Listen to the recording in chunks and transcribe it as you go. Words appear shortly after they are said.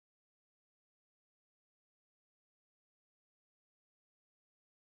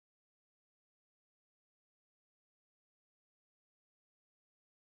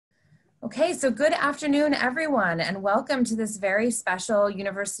Okay, so good afternoon, everyone, and welcome to this very special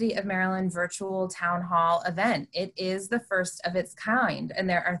University of Maryland virtual town hall event. It is the first of its kind, and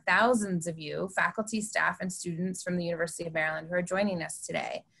there are thousands of you, faculty, staff, and students from the University of Maryland who are joining us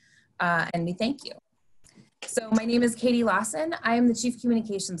today, and we thank you. So my name is Katie Lawson. I am the Chief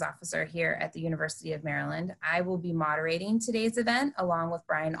Communications Officer here at the University of Maryland. I will be moderating today's event along with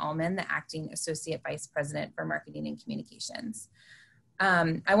Brian Ullman, the Acting Associate Vice President for Marketing and Communications.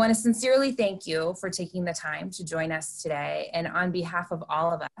 I want to sincerely thank you for taking the time to join us today. And on behalf of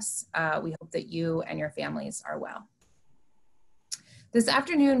all of us, we hope that you and your families are well. This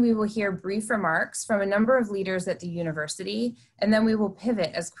afternoon, we will hear brief remarks from a number of leaders at the university, and then we will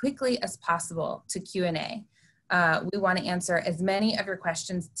pivot as quickly as possible to Q&A. We want to answer as many of your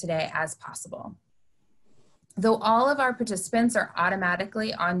questions today as possible. Though all of our participants are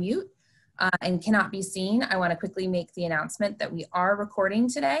automatically on mute, and cannot be seen, I want to quickly make the announcement that we are recording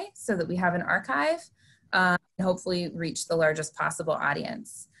today so that we have an archive and hopefully reach the largest possible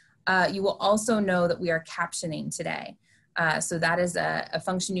audience. You will also know that we are captioning today. So that is a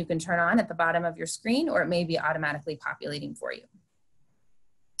function you can turn on at the bottom of your screen, or it may be automatically populating for you.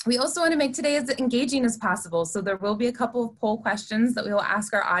 We also want to make today as engaging as possible, so there will be a couple of poll questions that we will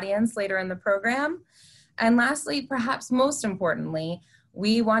ask our audience later in the program. And lastly, perhaps most importantly,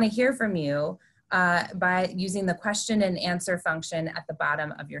 we want to hear from you by using the question and answer function at the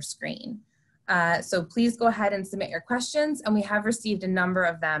bottom of your screen. So please go ahead and submit your questions, and we have received a number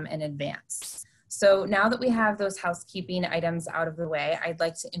of them in advance. So now that we have those housekeeping items out of the way, I'd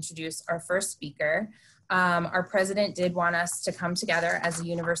like to introduce our first speaker. Our president did want us to come together as a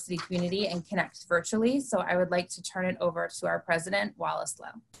university community and connect virtually, so I would like to turn it over to our president, Wallace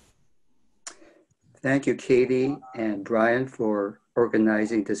Lowe. Thank you, Katie and Brian, for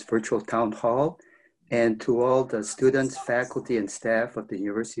organizing this virtual town hall, and to all the students, faculty, and staff of the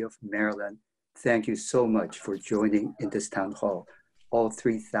University of Maryland, thank you so much for joining in this town hall, all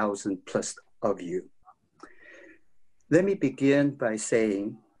 3,000 plus of you. Let me begin by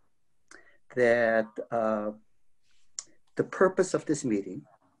saying that the purpose of this meeting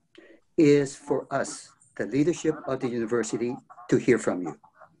is for us, the leadership of the university, to hear from you.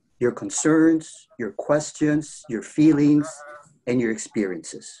 Your concerns, your questions, your feelings, and your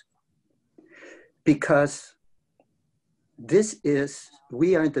experiences. Because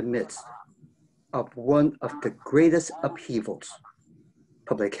we are in the midst of one of the greatest upheavals,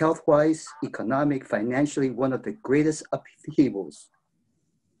 public health-wise, economic, financially, one of the greatest upheavals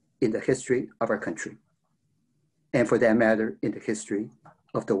in the history of our country, and for that matter, in the history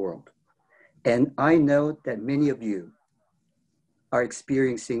of the world. And I know that many of you are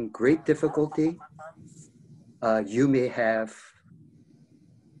experiencing great difficulty. You may have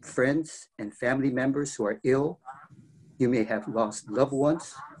friends and family members who are ill. You may have lost loved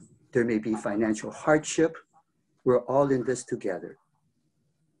ones. There may be financial hardship. We're all in this together.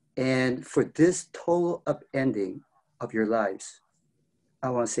 And for this total upending of your lives,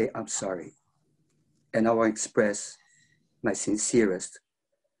 I want to say I'm sorry. And I want to express my sincerest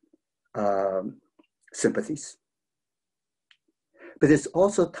sympathies. But it's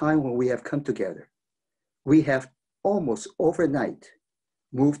also time when we have come together. We have almost overnight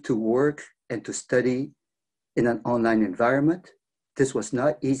moved to work and to study in an online environment. This was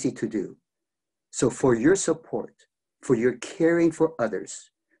not easy to do. So for your support, for your caring for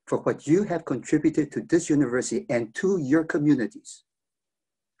others, for what you have contributed to this university and to your communities,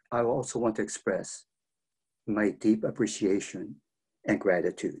 I also want to express my deep appreciation and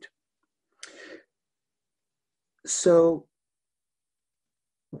gratitude. So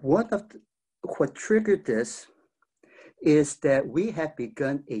what triggered this is that we have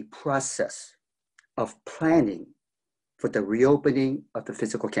begun a process of planning for the reopening of the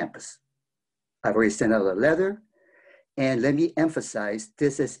physical campus. I've already sent out a letter, and let me emphasize,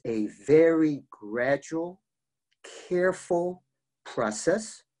 this is a very gradual, careful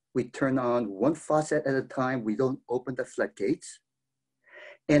process. We turn on one faucet at a time. We don't open the floodgates.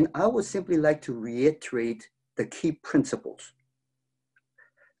 And I would simply like to reiterate the key principles,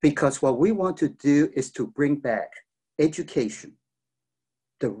 because what we want to do is to bring back education,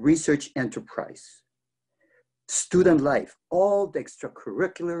 the research enterprise, student life, all the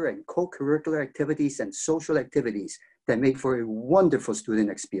extracurricular and co-curricular activities and social activities that make for a wonderful student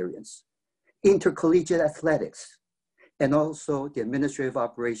experience, intercollegiate athletics, and also the administrative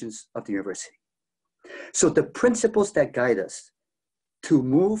operations of the university. So the principles that guide us to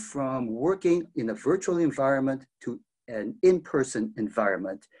move from working in a virtual environment to an in-person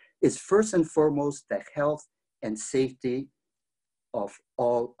environment is first and foremost the health and safety of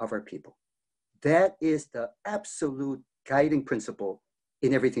all of our people. That is the absolute guiding principle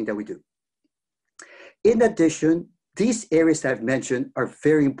in everything that we do. In addition, these areas that I've mentioned are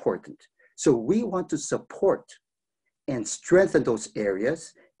very important. So we want to support and strengthen those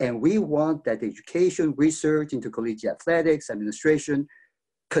areas. And we want that education, research, intercollegiate athletics, administration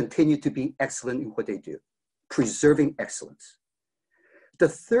continue to be excellent in what they do, preserving excellence. The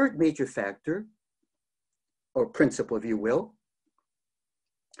third major factor, or principle, if you will,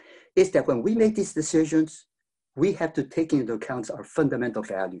 is that when we make these decisions, we have to take into account our fundamental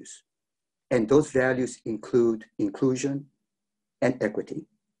values. And those values include inclusion and equity.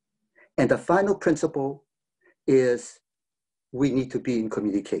 And the final principle is we need to be in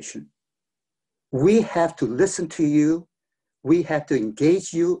communication. We have to listen to you. We have to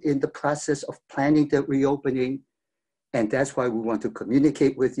engage you in the process of planning the reopening. And that's why we want to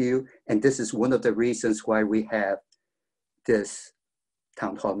communicate with you. And this is one of the reasons why we have this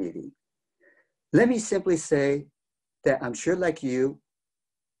town hall meeting. Let me simply say that I'm sure like you,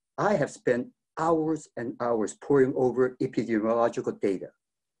 I have spent hours and hours poring over epidemiological data,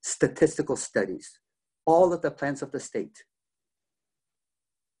 statistical studies, all of the plans of the state.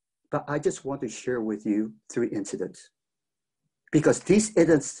 But I just want to share with you 3 incidents, because these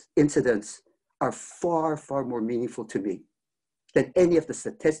incidents are far, far more meaningful to me than any of the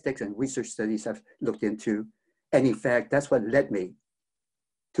statistics and research studies I've looked into. And in fact, that's what led me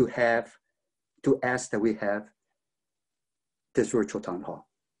to ask that we have this virtual town hall.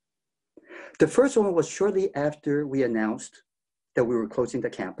 The first one was shortly after we announced that we were closing the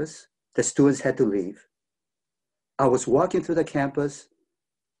campus. The students had to leave. I was walking through the campus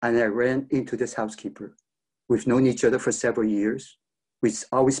and I ran into this housekeeper. We've known each other for several years. We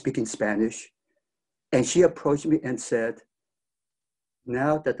always speak in Spanish. And she approached me and said,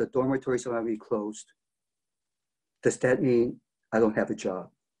 now that the dormitories are going to be closed, does that mean I don't have a job?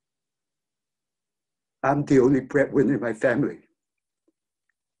 I'm the only breadwinner in my family.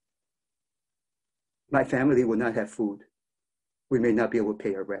 My family will not have food. We may not be able to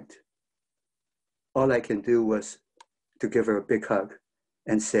pay our rent. All I can do was to give her a big hug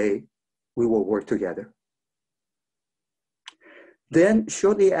and say, we will work together. Then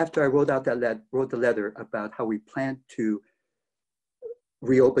shortly after I wrote the letter about how we plan to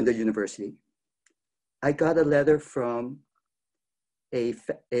reopen the university, I got a letter from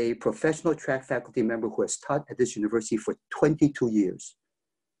a professional track faculty member who has taught at this university for 22 years.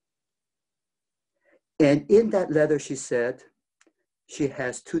 And in that letter, she said she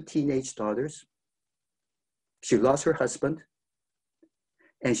has 2 teenage daughters. She lost her husband.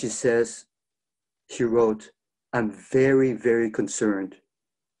 And she wrote, I'm very, very concerned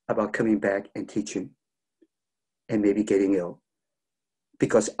about coming back and teaching and maybe getting ill,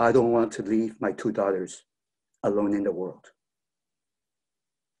 because I don't want to leave my 2 daughters alone in the world.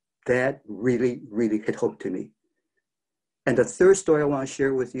 That really, really hit home to me. And the third story I want to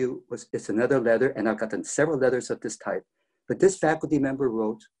share with you it's another letter, and I've gotten several letters of this type, but this faculty member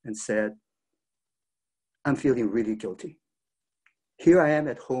wrote and said, I'm feeling really guilty. Here I am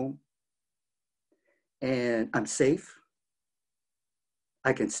at home and I'm safe.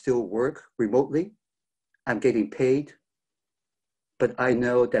 I can still work remotely. I'm getting paid, but I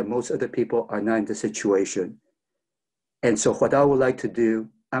know that most other people are not in the situation. And so what I would like to do,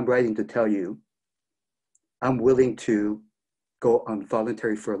 I'm writing to tell you, I'm willing to go on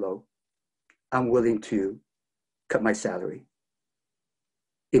voluntary furlough. I'm willing to cut my salary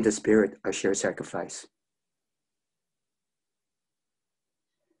in the spirit of shared sacrifice.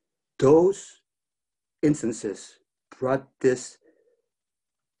 Those instances brought this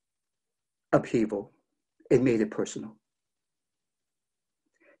upheaval and made it personal.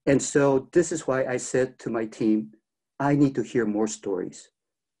 And so this is why I said to my team, I need to hear more stories.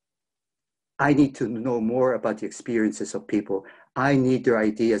 I need to know more about the experiences of people. I need their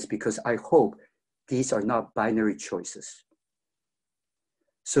ideas, because I hope these are not binary choices.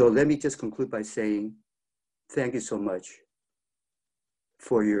 So let me just conclude by saying, thank you so much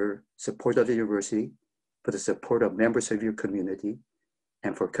for your support of the university, for the support of members of your community,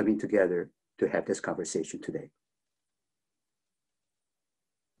 and for coming together to have this conversation today.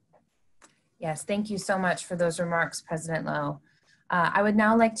 Yes, thank you so much for those remarks, President Lowe. I would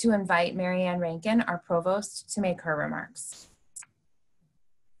now like to invite Marianne Rankin, our provost, to make her remarks.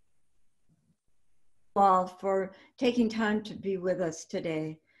 All for taking time to be with us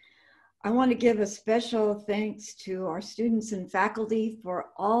today. I want to give a special thanks to our students and faculty for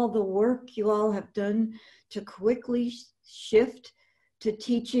all the work you all have done to quickly shift to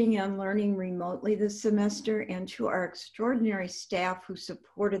teaching and learning remotely this semester, and to our extraordinary staff who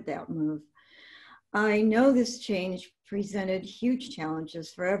supported that move. I know this change presented huge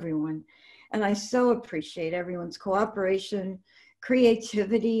challenges for everyone, and I so appreciate everyone's cooperation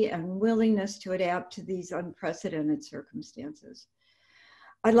creativity, and willingness to adapt to these unprecedented circumstances.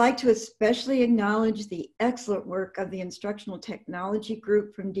 I'd like to especially acknowledge the excellent work of the Instructional Technology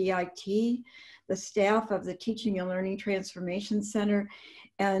Group from DIT, the staff of the Teaching and Learning Transformation Center,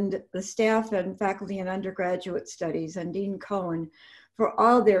 and the staff and faculty in undergraduate studies, and Dean Cohen, for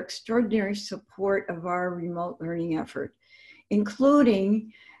all their extraordinary support of our remote learning effort,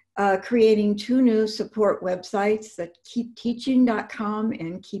 including creating 2 new support websites, that keepteaching.com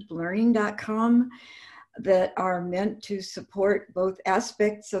and keeplearning.com, that are meant to support both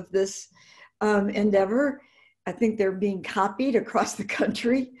aspects of this endeavor. I think they're being copied across the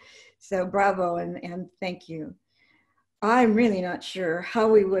country. So bravo and thank you. I'm really not sure how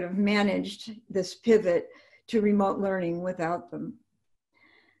we would have managed this pivot to remote learning without them.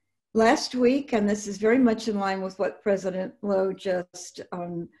 Last week, and this is very much in line with what President Lowe just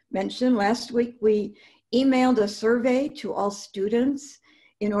mentioned, last week we emailed a survey to all students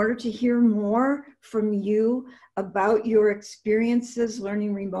in order to hear more from you about your experiences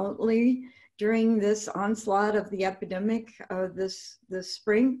learning remotely during this onslaught of the epidemic this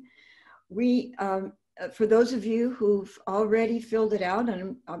spring. We, for those of you who've already filled it out,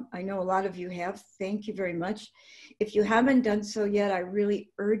 and I know a lot of you have, thank you very much. If you haven't done so yet, I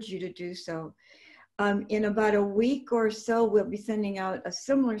really urge you to do so. In about a week or so, we'll be sending out a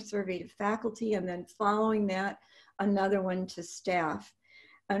similar survey to faculty, and then following that, another one to staff.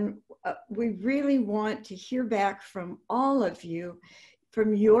 And we really want to hear back from all of you,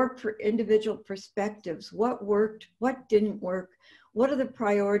 from your individual perspectives. What worked, what didn't work, what are the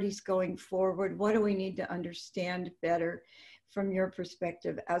priorities going forward, what do we need to understand better from your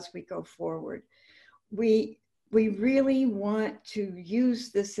perspective as we go forward. We really want to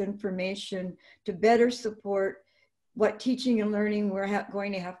use this information to better support what teaching and learning we're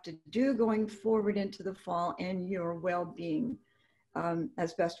going to have to do going forward into the fall, and your well-being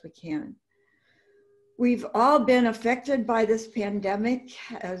as best we can. We've all been affected by this pandemic.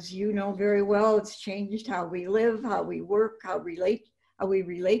 As you know very well, it's changed how we live, how we work, how we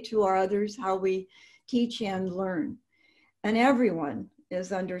relate to our others, how we teach and learn. And everyone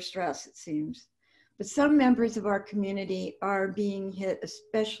is under stress, it seems. But some members of our community are being hit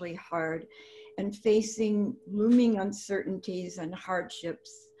especially hard and facing looming uncertainties and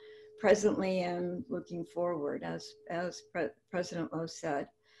hardships presently and looking forward, as President Lowe said.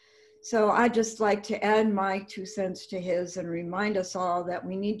 So I'd just like to add my 2 cents to his and remind us all that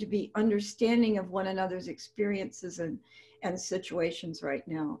we need to be understanding of one another's experiences and situations right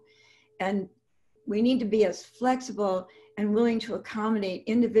now. And we need to be as flexible and willing to accommodate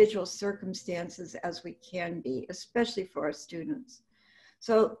individual circumstances as we can be, especially for our students.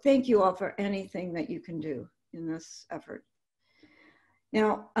 So thank you all for anything that you can do in this effort.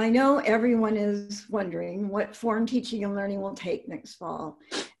 Now, I know everyone is wondering what form teaching and learning will take next fall.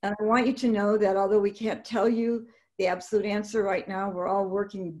 And I want you to know that although we can't tell you the absolute answer right now, we're all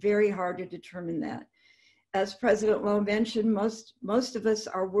working very hard to determine that. As President Lowe mentioned, most of us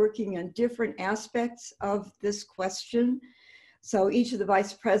are working on different aspects of this question. So each of the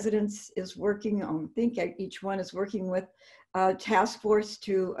vice presidents is working on, I think each one is working with a task force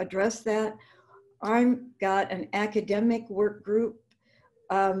to address that. I've got an academic work group,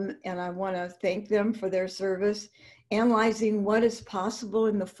 and I want to thank them for their service, analyzing what is possible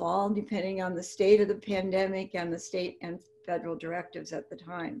in the fall, depending on the state of the pandemic and the state and federal directives at the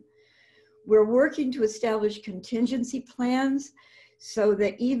time. We're working to establish contingency plans so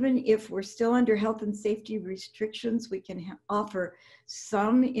that even if we're still under health and safety restrictions, we can offer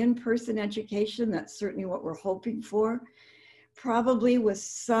some in-person education. That's certainly what we're hoping for. Probably with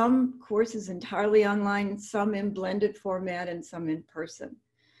some courses entirely online, some in blended format, and some in person.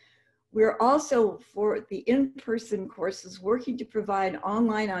 We're also, for the in-person courses, working to provide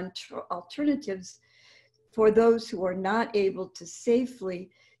online alternatives for those who are not able to safely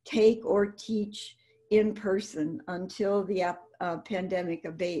take or teach in person until the pandemic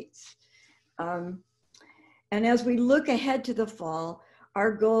abates. And as we look ahead to the fall,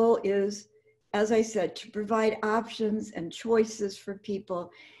 our goal is, as I said, to provide options and choices for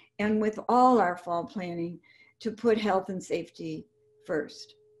people, and with all our fall planning, to put health and safety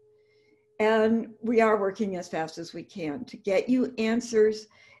first. And we are working as fast as we can to get you answers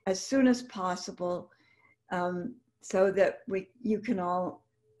as soon as possible, so that you can all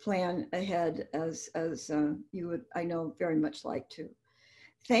plan ahead as you would, I know, very much like to.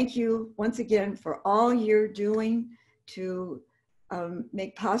 Thank you once again for all you're doing to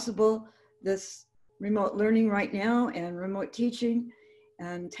make possible this remote learning right now and remote teaching,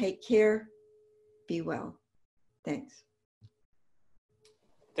 and take care, be well. Thanks.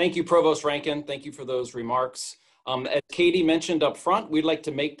 Thank you, Provost Rankin. Thank you for those remarks. As Katie mentioned up front, we'd like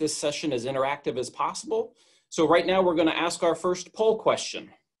to make this session as interactive as possible. So right now we're going to ask our first poll question.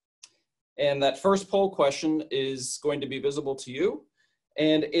 And that first poll question is going to be visible to you.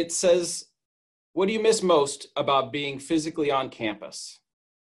 And it says, what do you miss most about being physically on campus?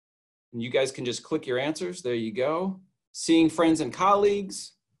 And you guys can just click your answers. There you go. Seeing friends and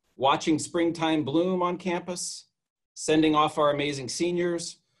colleagues, watching springtime bloom on campus, sending off our amazing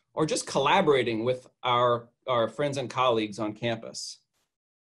seniors, or just collaborating with our friends and colleagues on campus.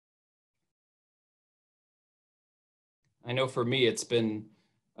 I know for me, it's been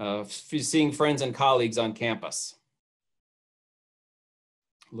seeing friends and colleagues on campus.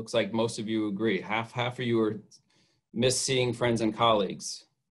 Looks like most of you agree. Half of you are miss seeing friends and colleagues.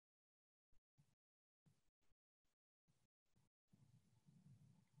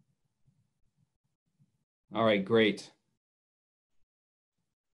 All right, great.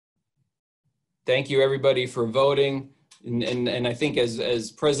 Thank you everybody for voting. And I think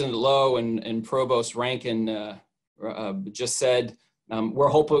as President Lowe and Provost Rankin just said, we're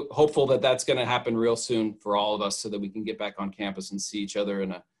hopeful that that's going to happen real soon for all of us so that we can get back on campus and see each other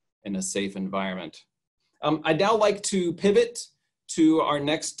in a safe environment. I'd now like to pivot to our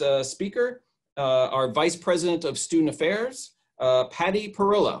next speaker, our Vice President of Student Affairs, Patty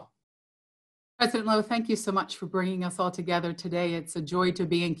Perillo. President Lowe, thank you so much for bringing us all together today. It's a joy to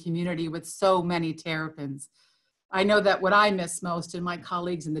be in community with so many Terrapins. I know that what I miss most and my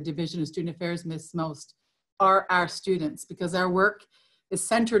colleagues in the Division of Student Affairs miss most are our students, because our work is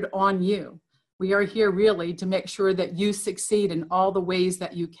centered on you. We are here really to make sure that you succeed in all the ways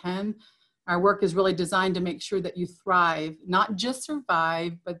that you can. Our work is really designed to make sure that you thrive, not just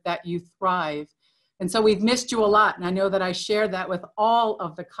survive, but that you thrive. And so we've missed you a lot. And I know that I share that with all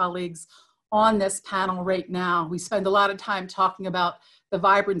of the colleagues on this panel right now. We spend a lot of time talking about the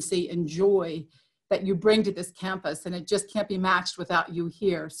vibrancy and joy that you bring to this campus, and it just can't be matched without you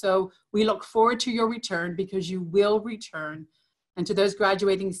here. So we look forward to your return, because you will return. And to those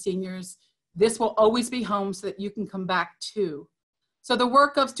graduating seniors, this will always be home so that you can come back too. So the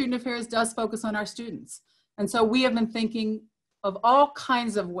work of Student Affairs does focus on our students. And so we have been thinking of all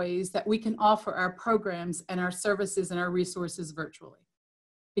kinds of ways that we can offer our programs and our services and our resources virtually,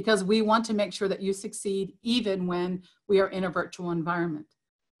 because we want to make sure that you succeed even when we are in a virtual environment.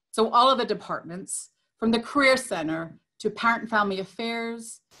 So all of the departments, from the Career Center to Parent and Family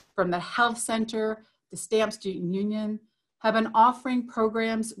Affairs, from the Health Center to STAMP Student Union, have been offering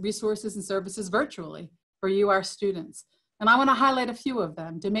programs, resources, and services virtually for you, our students. And I want to highlight a few of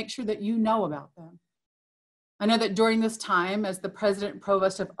them to make sure that you know about them. I know that during this time, as the President and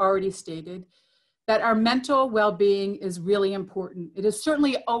Provost have already stated, that our mental well-being is really important. It is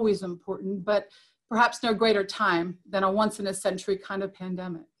certainly always important, but perhaps no greater time than a once-in-a-century kind of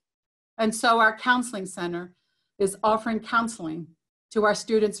pandemic. And so our counseling center is offering counseling to our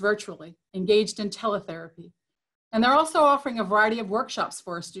students virtually, engaged in teletherapy. And they're also offering a variety of workshops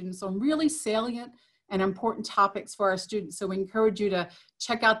for our students on really salient and important topics for our students. So we encourage you to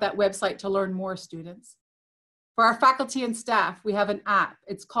check out that website to learn more, students. For our faculty and staff, we have an app.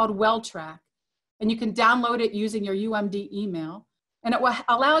 It's called WellTrack, and you can download it using your UMD email, and it will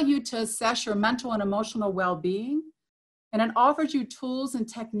allow you to assess your mental and emotional well-being, and it offers you tools and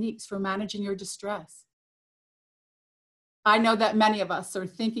techniques for managing your distress. I know that many of us are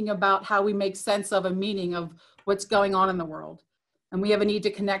thinking about how we make sense of a meaning of what's going on in the world, and we have a need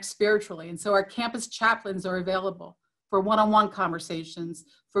to connect spiritually. And so our campus chaplains are available for one-on-one conversations,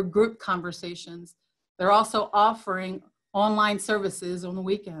 for group conversations. They're also offering online services on the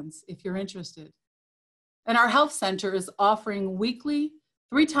weekends if you're interested. And our health center is offering weekly,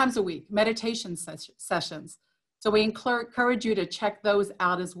 3 times a week, meditation sessions. So we encourage you to check those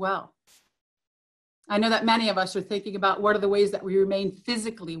out as well. I know that many of us are thinking about what are the ways that we remain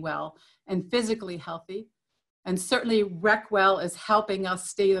physically well and physically healthy. And certainly RecWell is helping us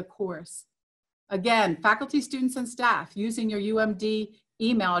stay the course. Again, faculty, students, and staff, using your UMD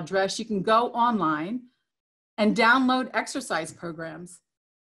email address, you can go online and download exercise programs.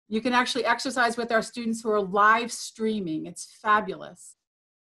 You can actually exercise with our students who are live streaming. It's fabulous.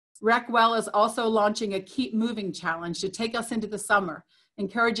 RecWell is also launching a Keep Moving challenge to take us into the summer,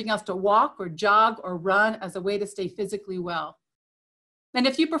 encouraging us to walk or jog or run as a way to stay physically well. And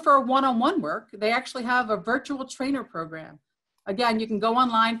if you prefer one-on-one work, they actually have a virtual trainer program. Again, you can go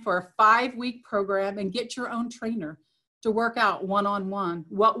online for a 5-week program and get your own trainer to work out one-on-one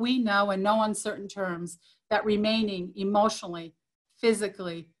what we know in no uncertain terms, that remaining emotionally,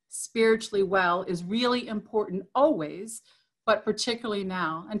 physically, spiritually well is really important always, but particularly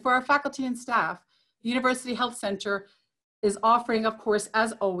now. And for our faculty and staff, the University Health Center is offering, of course,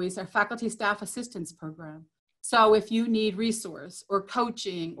 as always, our faculty staff assistance program. So if you need resource or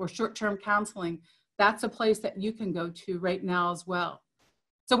coaching or short-term counseling, that's a place that you can go to right now as well.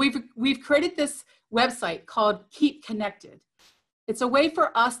 So we've created this website called Keep Connected. It's a way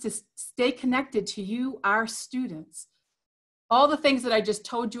for us to stay connected to you, our students. All the things that I just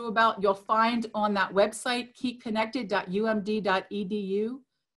told you about, you'll find on that website, keepconnected.umd.edu,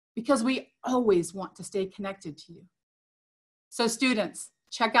 because we always want to stay connected to you. So students,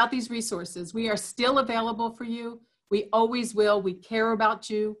 check out these resources. We are still available for you. We always will. We care about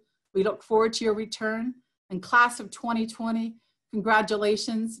you. We look forward to your return. And class of 2020,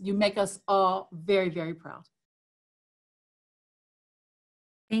 congratulations. You make us all very, very proud.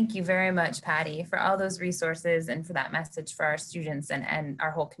 Thank you very much, Patty, for all those resources and for that message for our students and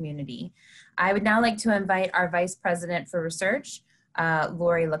our whole community. I would now like to invite our Vice President for Research,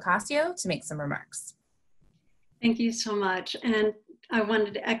 Lori Locascio, to make some remarks. Thank you so much. And I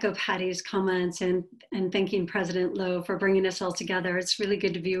wanted to echo Patty's comments and thanking President Lowe for bringing us all together. It's really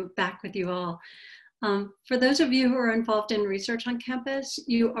good to be back with you all. For those of you who are involved in research on campus,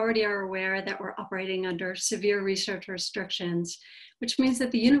 you already are aware that we're operating under severe research restrictions, which means that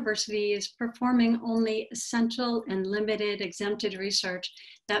the university is performing only essential and limited exempted research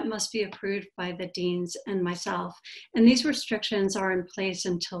that must be approved by the deans and myself. And these restrictions are in place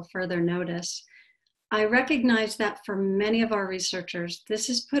until further notice. I recognize that for many of our researchers, this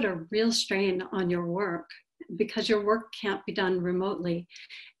has put a real strain on your work because your work can't be done remotely.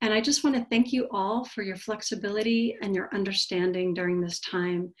 And I just want to thank you all for your flexibility and your understanding during this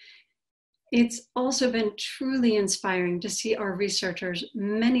time. It's also been truly inspiring to see our researchers,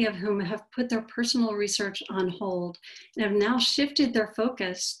 many of whom have put their personal research on hold and have now shifted their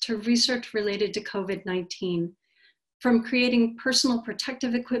focus to research related to COVID-19. From creating personal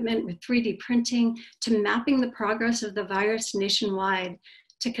protective equipment with 3D printing to mapping the progress of the virus nationwide,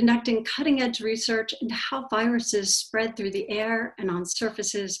 to conducting cutting-edge research into how viruses spread through the air and on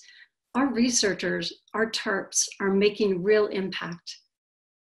surfaces, our researchers, our TERPs, are making real impact.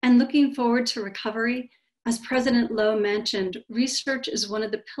 And looking forward to recovery, as President Lowe mentioned, research is one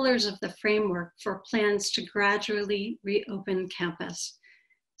of the pillars of the framework for plans to gradually reopen campus.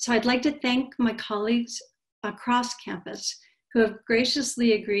 So I'd like to thank my colleagues across campus who have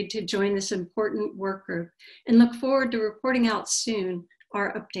graciously agreed to join this important work group and look forward to reporting out soon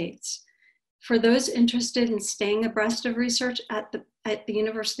our updates. For those interested in staying abreast of research at the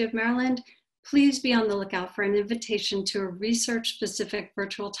University of Maryland, please be on the lookout for an invitation to a research-specific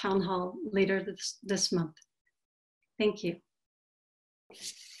virtual town hall later this month. Thank you.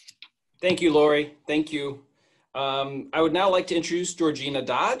 Thank you, Lori. Thank you. I would now like to introduce Georgina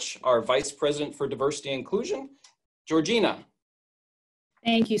Dodge, our Vice President for Diversity and Inclusion. Georgina.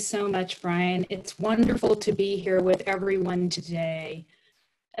 Thank you so much, Brian. It's wonderful to be here with everyone today.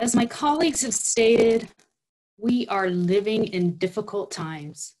 As my colleagues have stated, we are living in difficult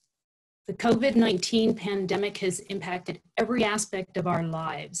times. The COVID-19 pandemic has impacted every aspect of our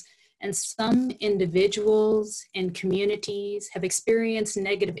lives, and some individuals and communities have experienced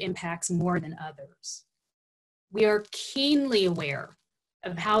negative impacts more than others. We are keenly aware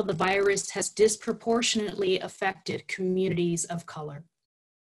of how the virus has disproportionately affected communities of color.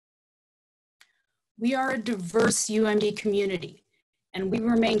 We are a diverse UMD community, and we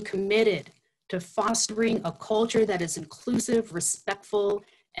remain committed to fostering a culture that is inclusive, respectful,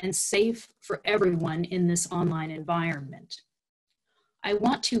 and safe for everyone in this online environment. I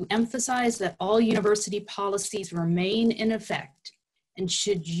want to emphasize that all university policies remain in effect, and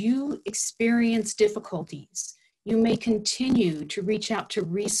should you experience difficulties, you may continue to reach out to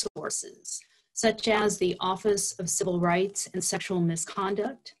resources such as the Office of Civil Rights and Sexual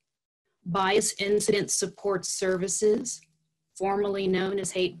Misconduct, Bias Incident Support Services, formerly known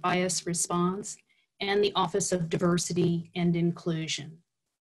as Hate Bias Response, and the Office of Diversity and Inclusion.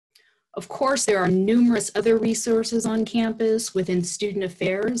 Of course, there are numerous other resources on campus within student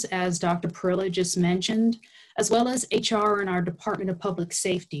affairs, as Dr. Perla just mentioned, as well as HR and our Department of Public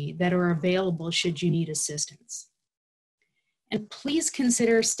Safety that are available should you need assistance. And please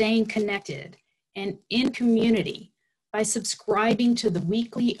consider staying connected and in community by subscribing to the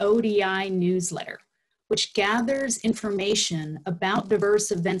weekly ODI newsletter, which gathers information about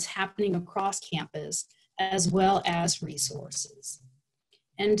diverse events happening across campus, as well as resources.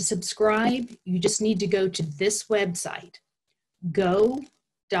 And to subscribe, you just need to go to this website,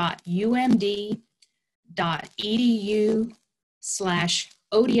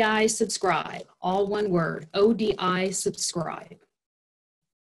 go.umd.edu/ODI subscribe, all one word, ODI subscribe.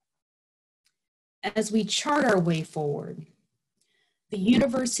 As we chart our way forward, the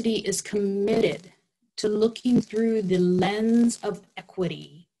university is committed to looking through the lens of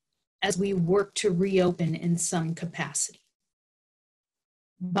equity as we work to reopen in some capacity.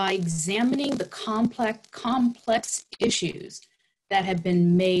 By examining the complex issues that have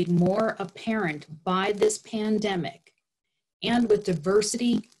been made more apparent by this pandemic, and with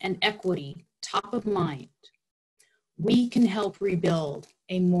diversity and equity top of mind, we can help rebuild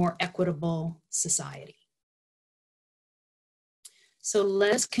a more equitable society. So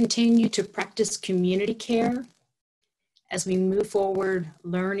let's continue to practice community care as we move forward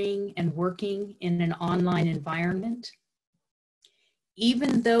learning and working in an online environment.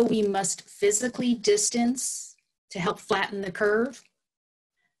 Even though we must physically distance to help flatten the curve,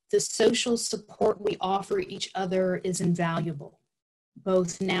 the social support we offer each other is invaluable,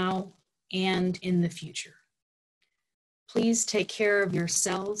 both now and in the future. Please take care of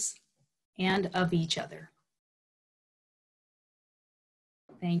yourselves and of each other.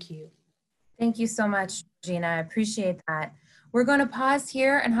 Thank you. Thank you so much, Gina. I appreciate that. We're going to pause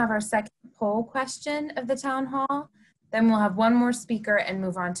here and have our second poll question of the town hall. Then we'll have one more speaker and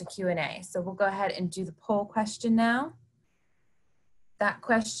move on to Q&A. So we'll go ahead and do the poll question now. That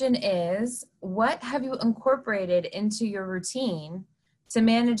question is, what have you incorporated into your routine to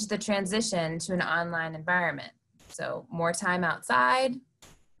manage the transition to an online environment? So more time outside,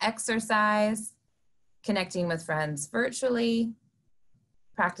 exercise, connecting with friends virtually,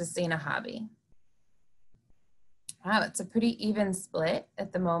 practicing a hobby. Wow, it's a pretty even split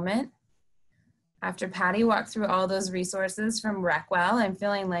at the moment. After Patty walked through all those resources from Recwell, I'm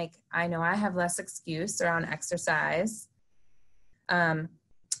feeling like I know I have less excuse around exercise. But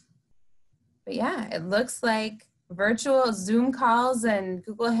yeah, it looks like virtual Zoom calls and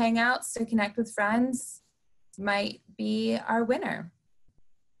Google Hangouts to connect with friends might be our winner.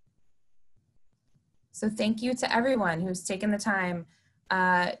 So thank you to everyone who's taken the time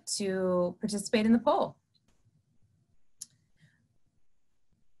to participate in the poll.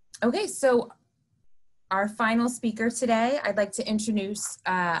 Okay, so our final speaker today, I'd like to introduce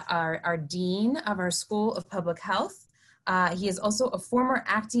our Dean of our School of Public Health. He is also a former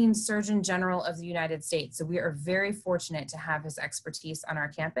acting Surgeon General of the United States, so we are very fortunate to have his expertise on our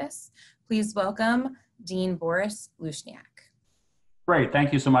campus. Please welcome Dean Boris Lushniak. Great,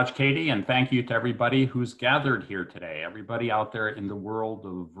 thank you so much, Katie, and thank you to everybody who's gathered here today, everybody out there in the world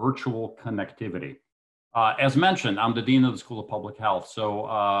of virtual connectivity. As mentioned, I'm the Dean of the School of Public Health,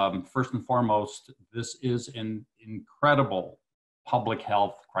 so first and foremost, this is an incredible public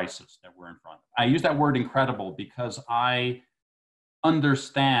health crisis that we're in front of. I use that word incredible because I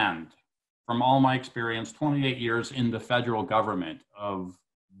understand from all my experience, 28 years in the federal government, of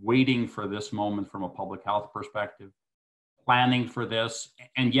waiting for this moment from a public health perspective, planning for this,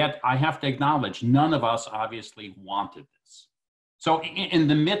 and yet I have to acknowledge none of us obviously wanted this. So in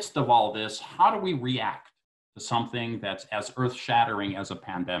the midst of all this, how do we react to something that's as earth-shattering as a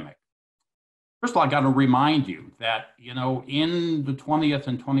pandemic? First of all, I got to remind you that, you know, in the 20th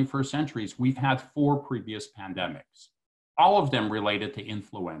and 21st centuries, we've had 4 previous pandemics, all of them related to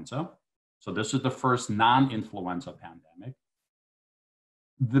influenza. So this is the first non-influenza pandemic.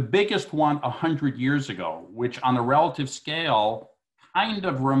 The biggest one 100 years ago, which on a relative scale kind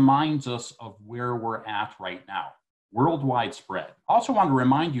of reminds us of where we're at right now, worldwide spread. I also want to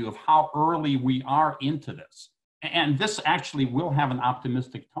remind you of how early we are into this. And this actually will have an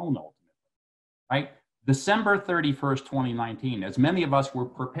optimistic tone ultimately, right? December 31st, 2019, as many of us were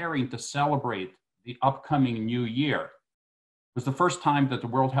preparing to celebrate the upcoming new year, was the first time that the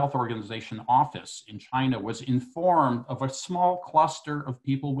World Health Organization office in China was informed of a small cluster of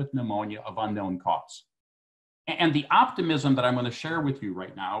people with pneumonia of unknown cause. And the optimism that I'm going to share with you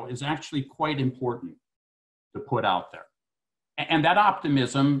right now is actually quite important to put out there. And that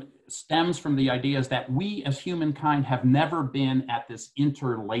optimism stems from the ideas that we as humankind have never been at this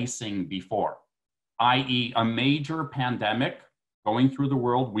interlacing before, i.e. a major pandemic going through the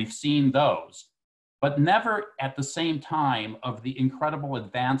world. We've seen those, but never at the same time of the incredible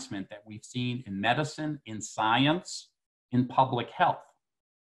advancement that we've seen in medicine, in science, in public health.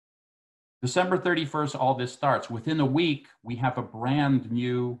 December 31st, all this starts. Within a week, we have a brand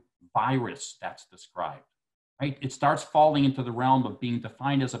new virus that's described, right? It starts falling into the realm of being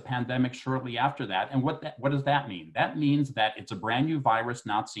defined as a pandemic shortly after that. And what does that mean? That means that it's a brand new virus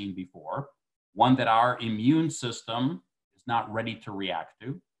not seen before, one that our immune system is not ready to react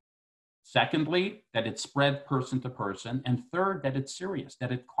to. Secondly, that it's spread person to person. And third, that it's serious,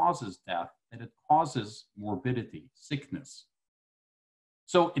 that it causes death, that it causes morbidity, sickness.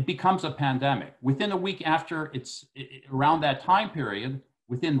 So it becomes a pandemic. Within a week after around that time period,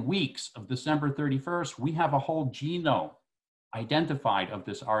 within weeks of December 31st, we have a whole genome identified of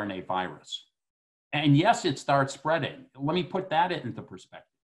this RNA virus. And yes, it starts spreading. Let me put that into perspective.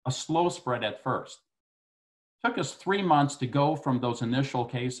 a slow spread at first. It took us 3 months to go from those initial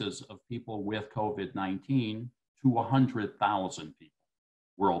cases of people with COVID-19 to 100,000 people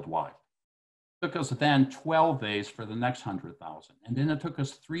worldwide. It took us then 12 days for the next 100,000. And then it took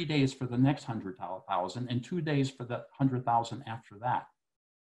us 3 days for the next 100,000 and 2 days for the 100,000 after that.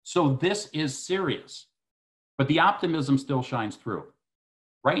 So this is serious, but the optimism still shines through.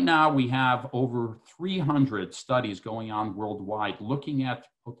 Right now, we have over 300 studies going on worldwide looking at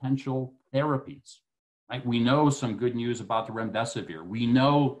potential therapies. Right? We know some good news about the remdesivir. We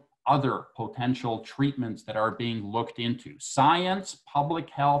know other potential treatments that are being looked into. Science, public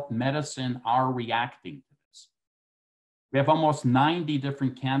health, medicine are reacting to this. We have almost 90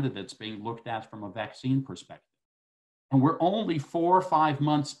 different candidates being looked at from a vaccine perspective. And we're only 4 or 5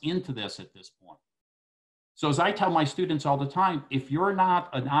 months into this at this point. So as I tell my students all the time, if you're not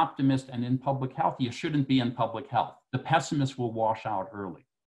an optimist and in public health, you shouldn't be in public health. The pessimists will wash out early.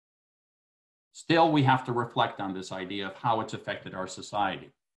 Still, we have to reflect on this idea of how it's affected our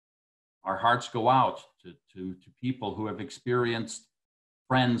society. Our hearts go out to people who have experienced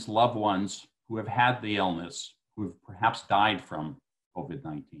friends, loved ones who have had the illness, who have perhaps died from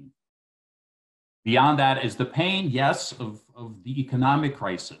COVID-19. Beyond that is the pain, yes, of the economic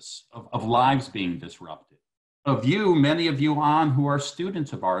crisis, of lives being disrupted. Of you, many of you on who are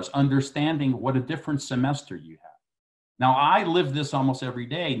students of ours, understanding what a different semester you have. Now, I live this almost every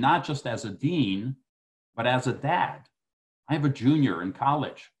day, not just as a dean, but as a dad. I have a junior in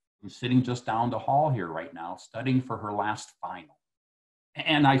college who's sitting just down the hall here right now, studying for her last final.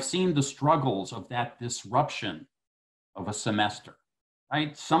 And I've seen the struggles of that disruption of a semester,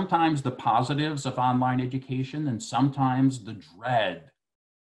 right? Sometimes the positives of online education and sometimes the dread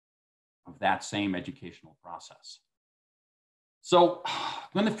of that same educational process. So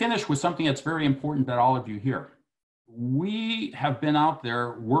I'm going to finish with something that's very important that all of you hear. We have been out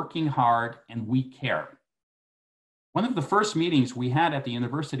there working hard and we care. One of the first meetings we had at the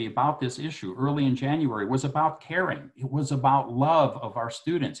university about this issue early in January was about caring. It was about love of our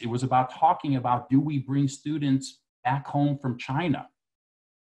students. It was about talking about, do we bring students back home from China?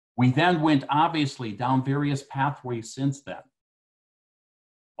 We then went obviously down various pathways since then,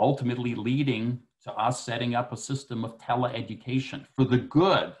 ultimately leading to us setting up a system of teleeducation for the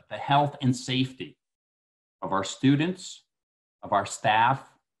good, the health and safety of our students, of our staff,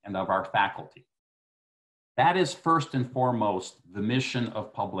 and of our faculty. That is first and foremost the mission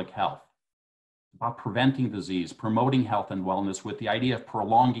of public health. It's about preventing disease, promoting health and wellness with the idea of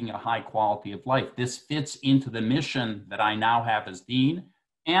prolonging a high quality of life. This fits into the mission that I now have as dean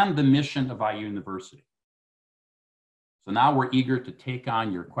and the mission of our university. So now we're eager to take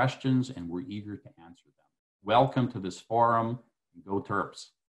on your questions and we're eager to answer them. Welcome to this forum. Go Terps.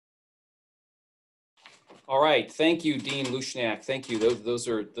 All right, thank you, Dean Lushniak. Thank you.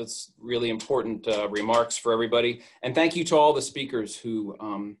 That's really important remarks for everybody, and thank you to all the speakers who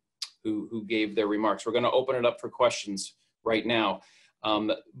gave their remarks. We're going to open it up for questions right now.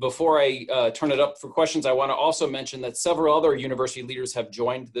 Before I turn it up for questions, I want to also mention that several other university leaders have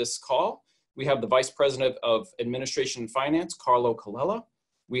joined this call. We have the Vice President of Administration and Finance, Carlo Colella.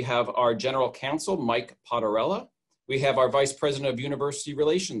 We have our General Counsel, Mike Potterella. We have our Vice President of University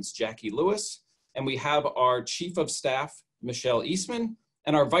Relations, Jackie Lewis. And we have our Chief of Staff, Michelle Eastman,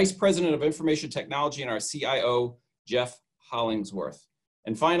 and our Vice President of Information Technology and our CIO, Jeff Hollingsworth.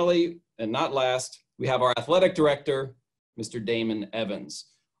 And finally, and not last, we have our Athletic Director, Mr. Damon Evans.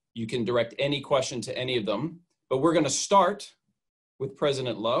 You can direct any question to any of them, but we're going to start with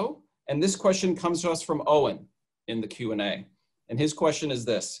President Lowe. And this question comes to us from Owen in the Q&A. And his question is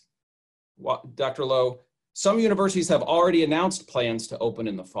this: Dr. Lowe, some universities have already announced plans to open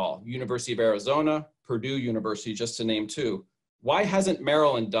in the fall. University of Arizona, Purdue University, just to name two. Why hasn't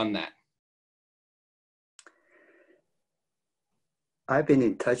Maryland done that? I've been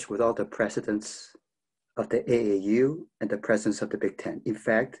in touch with all the presidents of the AAU and the presidents of the Big Ten. In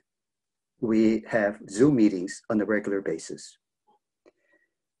fact, we have Zoom meetings on a regular basis.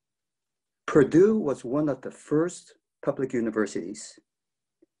 Purdue was one of the first public universities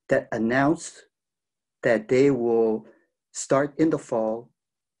that announced that they will start in the fall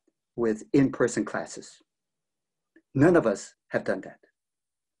with in-person classes. None of us have done that.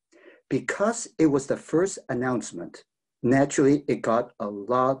 Because it was the first announcement, naturally it got a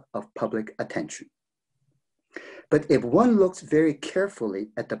lot of public attention. But if one looks very carefully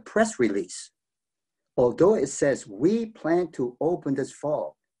at the press release, although it says we plan to open this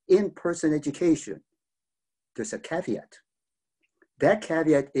fall in-person education, there's a caveat. That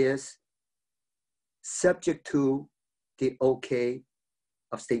caveat is subject to the okay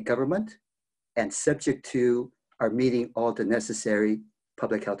of state government and subject to our meeting all the necessary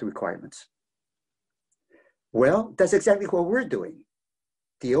public health requirements. Well, that's exactly what we're doing.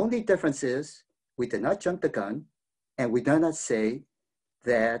 The only difference is we did not jump the gun, and we did not say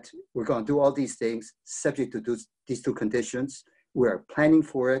that we're going to do all these things subject to these two conditions. We're planning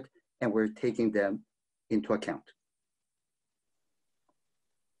for it, and we're taking them into account.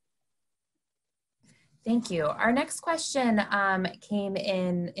 Thank you. Our next question came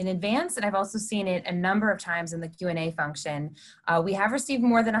in advance, and I've also seen it a number of times in the Q&A function. We have received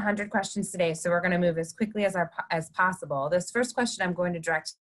more than 100 questions today, so we're going to move as quickly as possible. This first question I'm going to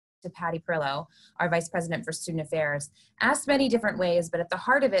direct to Patty Perillo, our Vice President for Student Affairs. Asked many different ways, but at the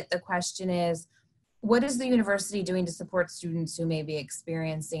heart of it, the question is, what is the university doing to support students who may be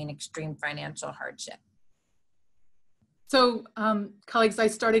experiencing extreme financial hardship? So, colleagues, I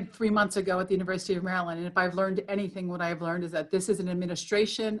started 3 months ago at the University of Maryland, and if I've learned anything, what I've learned is that this is an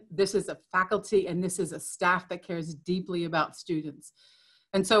administration, this is a faculty, and this is a staff that cares deeply about students.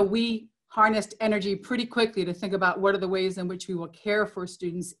 And so we harnessed energy pretty quickly to think about what are the ways in which we will care for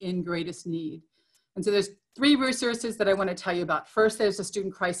students in greatest need. And so there's 3 resources that I want to tell you about. First, there's the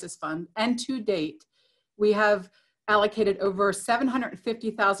Student Crisis Fund, and to date, we have allocated over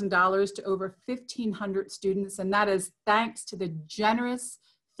 $750,000 to over 1,500 students, and that is thanks to the generous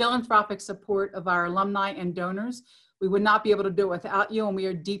philanthropic support of our alumni and donors. We would not be able to do it without you, and we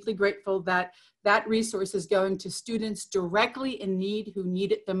are deeply grateful that that resource is going to students directly in need who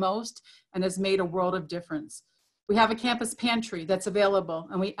need it the most and has made a world of difference. We have a campus pantry that's available,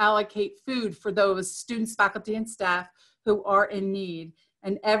 and we allocate food for those students, faculty, and staff who are in need.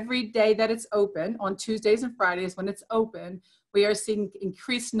 And every day that it's open, on Tuesdays and Fridays when it's open, we are seeing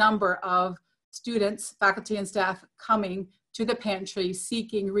increased number of students, faculty, and staff coming to the pantry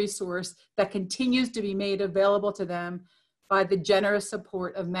seeking resource that continues to be made available to them by the generous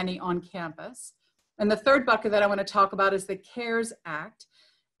support of many on campus. And the third bucket that I want to talk about is the CARES Act.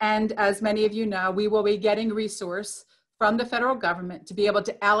 And as many of you know, we will be getting resource from the federal government to be able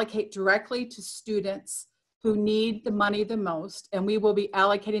to allocate directly to students who need the money the most, and we will be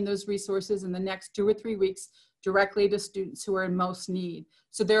allocating those resources in the next 2 or 3 weeks directly to students who are in most need.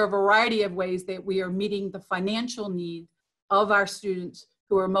 So there are a variety of ways that we are meeting the financial need of our students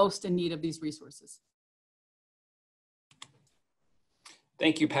who are most in need of these resources.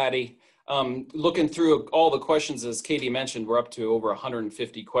 Thank you, Patty. Looking through all the questions, as Katie mentioned, we're up to over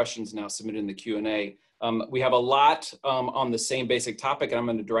 150 questions now submitted in the Q&A. We have a lot on the same basic topic, and I'm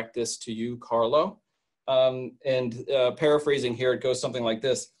going to direct this to you, Carlo. Paraphrasing here, it goes something like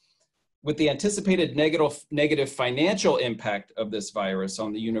this. With the anticipated negative financial impact of this virus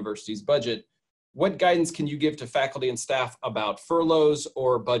on the university's budget, what guidance can you give to faculty and staff about furloughs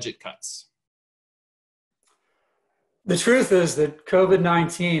or budget cuts? The truth is that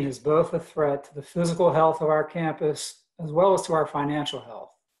COVID-19 is both a threat to the physical health of our campus as well as to our financial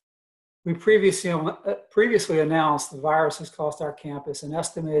health. We previously announced the virus has cost our campus an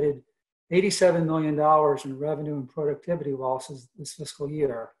estimated $87 million in revenue and productivity losses this fiscal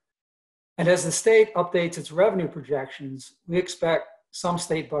year. And as the state updates its revenue projections, we expect some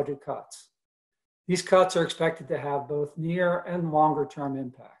state budget cuts. These cuts are expected to have both near and longer term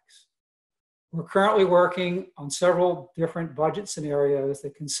impacts. We're currently working on several different budget scenarios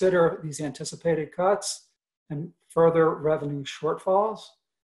that consider these anticipated cuts and further revenue shortfalls.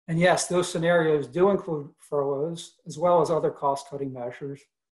 And yes, those scenarios do include furloughs as well as other cost-cutting measures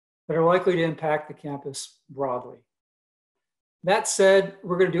that are likely to impact the campus broadly. That said,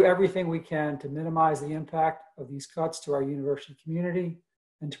 we're going to do everything we can to minimize the impact of these cuts to our university community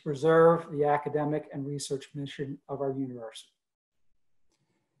and to preserve the academic and research mission of our university.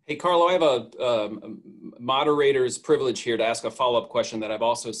 Hey, Carlo, I have a moderator's privilege here to ask a follow-up question that I've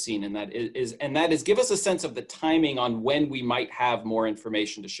also seen, and that is give us a sense of the timing on when we might have more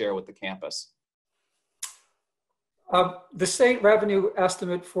information to share with the campus. The state revenue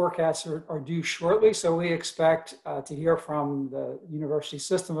estimate forecasts are due shortly, so we expect to hear from the University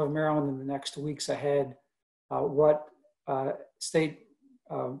System of Maryland in the next weeks ahead what state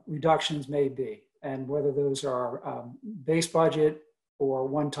reductions may be and whether those are base budget or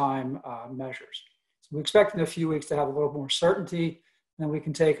one-time measures. So we expect in a few weeks to have a little more certainty, and then we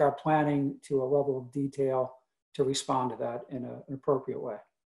can take our planning to a level of detail to respond to that in an appropriate way.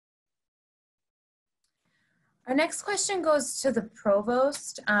 Our next question goes to the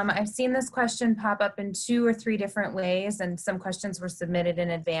provost. I've seen this question pop up in 2 or 3 different ways, and some questions were submitted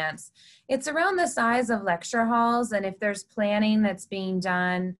in advance. It's around the size of lecture halls and if there's planning that's being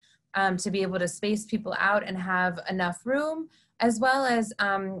done to be able to space people out and have enough room, as well as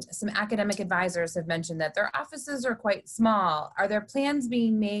some academic advisors have mentioned that their offices are quite small. Are there plans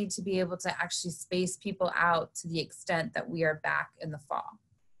being made to be able to actually space people out to the extent that we are back in the fall?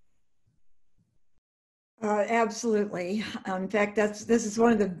 Absolutely. In fact, this is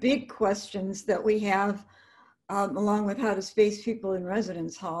one of the big questions that we have, along with how to space people in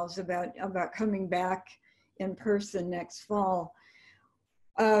residence halls, about coming back in person next fall.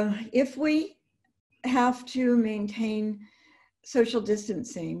 If we have to maintain social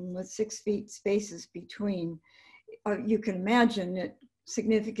distancing with 6 feet spaces between, you can imagine it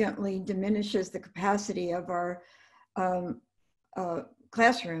significantly diminishes the capacity of our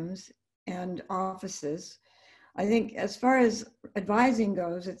classrooms and offices. I think as far as advising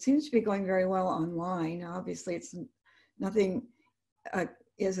goes, it seems to be going very well online. Obviously, it's nothing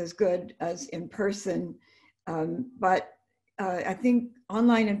is as good as in person, but I think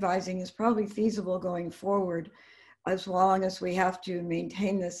online advising is probably feasible going forward, as long as we have to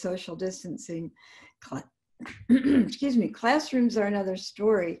maintain this social distancing. Excuse me, classrooms are another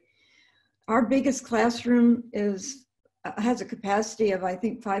story. Our biggest classroom has a capacity of, I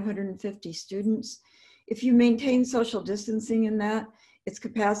think, 550 students. If you maintain social distancing in that, its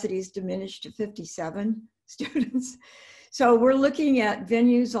capacity is diminished to 57 students. So we're looking at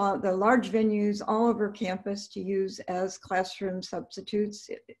venues, the large venues all over campus, to use as classroom substitutes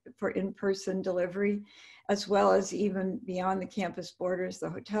for in-person delivery, as well as even beyond the campus borders, the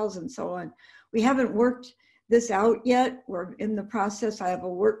hotels and so on. We haven't worked this out yet. We're in the process. I have a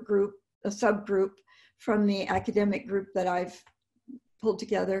work group, a subgroup from the academic group that I've pulled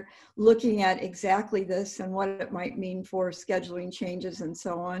together, looking at exactly this and what it might mean for scheduling changes and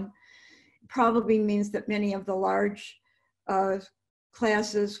so on. Probably means that many of the large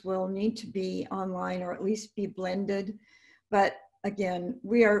classes will need to be online, or at least be blended. But again,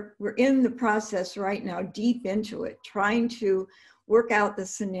 we're in the process right now, deep into it, trying to work out the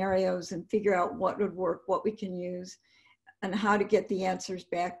scenarios and figure out what would work, what we can use, and how to get the answers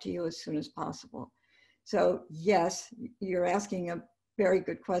back to you as soon as possible. So yes, you're asking a very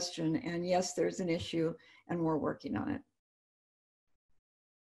good question, and yes, there's an issue, and we're working on it.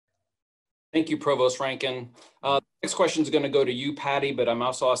 Thank you, Provost Rankin. Next question is going to go to you, Patty, but I'm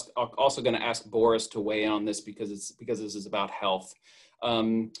also going to ask Boris to weigh in on this because this is about health.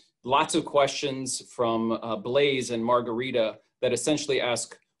 Lots of questions from Blaze and Margarita that essentially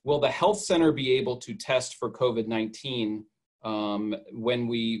ask, will the health center be able to test for COVID-19 when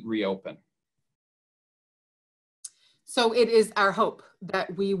we reopen? So it is our hope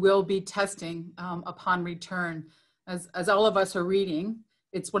that we will be testing upon return. As all of us are reading,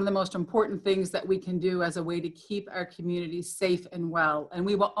 it's one of the most important things that we can do as a way to keep our communities safe and well. And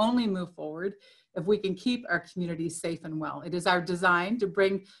we will only move forward if we can keep our communities safe and well. It is our design to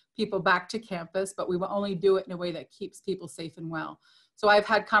bring people back to campus, but we will only do it in a way that keeps people safe and well. So I've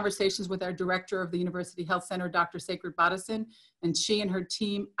had conversations with our director of the University Health Center, Dr. Sacred Bodison, and she and her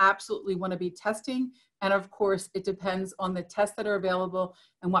team absolutely want to be testing. And of course, it depends on the tests that are available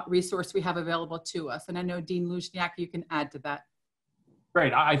and what resource we have available to us. And I know Dean Lushniak, you can add to that.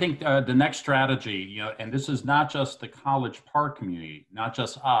 Great. I think the next strategy, and this is not just the College Park community, not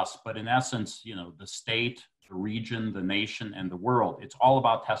just us, but in essence, the state, the region, the nation, and the world. It's all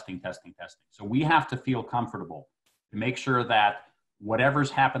about testing, testing, testing. So we have to feel comfortable to make sure that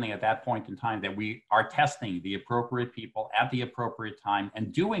whatever's happening at that point in time, that we are testing the appropriate people at the appropriate time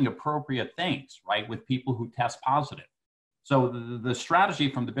and doing appropriate things, right, with people who test positive. So the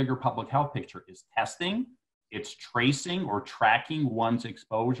strategy from the bigger public health picture is testing. It's tracing or tracking one's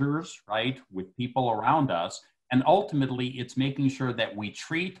exposures, right, with people around us. And ultimately, it's making sure that we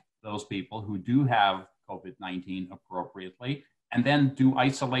treat those people who do have COVID-19 appropriately, and then do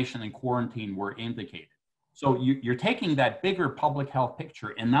isolation and quarantine where indicated. So you're taking that bigger public health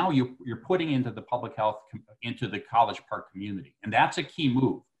picture, and now you're putting into the public health, into the College Park community. And that's a key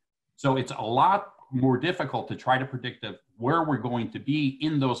move. So it's a lot more difficult to try to predict where we're going to be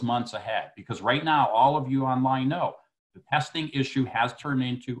in those months ahead, because right now, all of you online know the testing issue has turned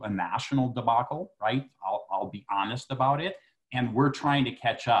into a national debacle, right? I'll be honest about it. And we're trying to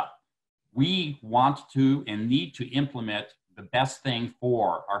catch up. We want to and need to implement the best thing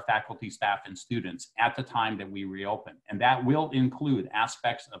for our faculty, staff, and students at the time that we reopen. And that will include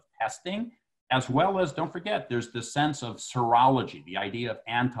aspects of testing, as well as, don't forget, there's the sense of serology, the idea of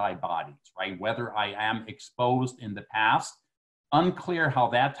antibodies, right? Whether I am exposed in the past, unclear how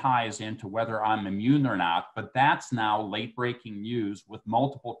that ties into whether I'm immune or not, but that's now late breaking news with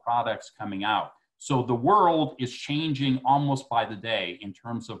multiple products coming out. So the world is changing almost by the day in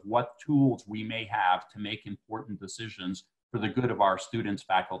terms of what tools we may have to make important decisions for the good of our students,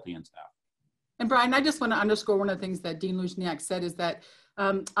 faculty, and staff. And Brian, I just want to underscore one of the things that Dean Lushniak said is that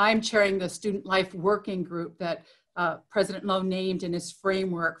I'm chairing the Student Life Working Group that President Lowe named in his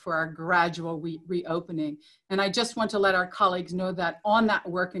framework for our gradual reopening. And I just want to let our colleagues know that on that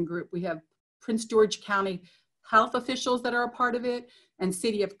working group, we have Prince George County health officials that are a part of it and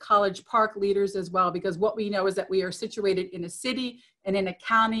City of College Park leaders as well, because what we know is that we are situated in a city and in a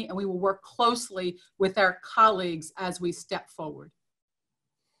county, and we will work closely with our colleagues as we step forward.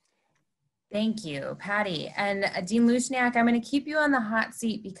 Thank you, Patty. And Dean Lushniak, I'm going to keep you on the hot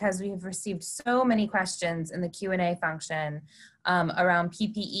seat because we have received so many questions in the Q&A function around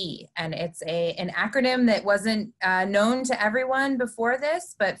PPE. And it's an acronym that wasn't known to everyone before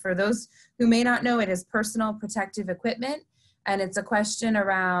this, but for those who may not know, it is personal protective equipment. And it's a question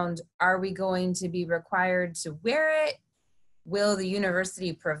around, are we going to be required to wear it? Will the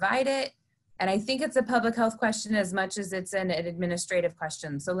university provide it? And I think it's a public health question as much as it's an administrative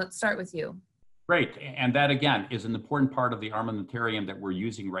question. So let's start with you. Great. And that, again, is an important part of the armamentarium that we're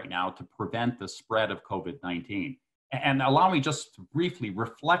using right now to prevent the spread of COVID-19. And allow me just to briefly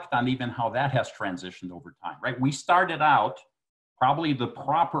reflect on even how that has transitioned over time, right? We started out, probably the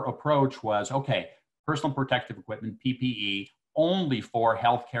proper approach was, okay, personal protective equipment, PPE, only for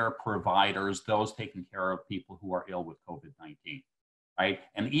healthcare providers, those taking care of people who are ill with COVID-19. Right?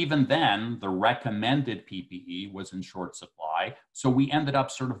 And even then, the recommended PPE was in short supply. So we ended up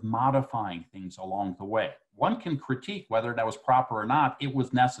sort of modifying things along the way. One can critique whether that was proper or not. It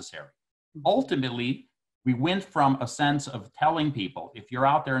was necessary. Ultimately, we went from a sense of telling people, if you're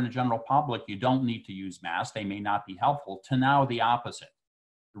out there in the general public, you don't need to use masks. They may not be helpful, to now the opposite.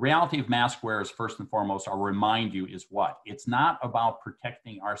 The reality of mask wearers, first and foremost, I'll remind you, is what? It's not about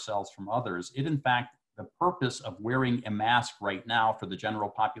protecting ourselves from others. It, in fact, the purpose of wearing a mask right now for the general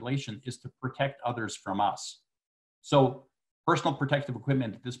population is to protect others from us. So personal protective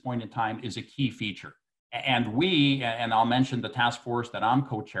equipment at this point in time is a key feature. And we, and I'll mention the task force that I'm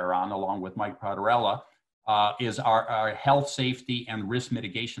co-chair on, along with Mike Pratarella, is our health, safety, and risk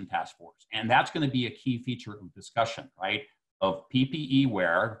mitigation task force. And that's going to be a key feature of discussion, right? Of PPE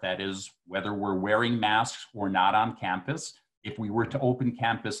wear, that is, whether we're wearing masks or not on campus. If we were to open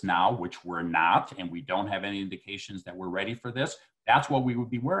campus now, which we're not, and we don't have any indications that we're ready for this, that's what we would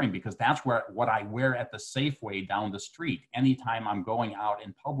be wearing, because that's what I wear at the Safeway down the street. Anytime I'm going out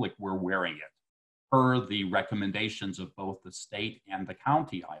in public, we're wearing it, per the recommendations of both the state and the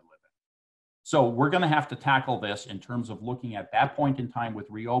county I live in. So we're going to have to tackle this in terms of looking at that point in time with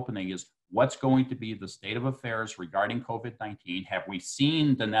reopening is what's going to be the state of affairs regarding COVID-19. Have we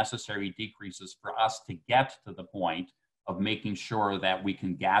seen the necessary decreases for us to get to the point of making sure that we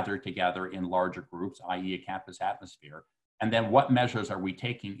can gather together in larger groups, i.e. a campus atmosphere? And then what measures are we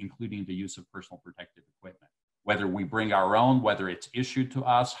taking, including the use of personal protective equipment? Whether we bring our own, whether it's issued to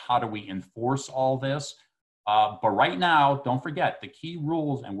us, how do we enforce all this? But right now, don't forget the key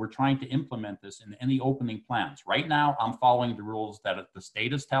rules, and we're trying to implement this in any opening plans. Right now, I'm following the rules that the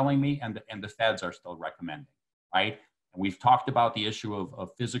state is telling me and the feds are still recommending, right? And we've talked about the issue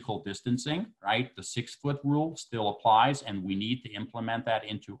of physical distancing, right? The 6-foot rule still applies, and we need to implement that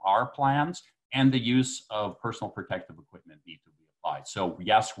into our plans, and the use of personal protective equipment need to be applied. So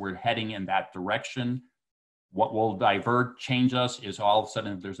yes, we're heading in that direction. What will change us is all of a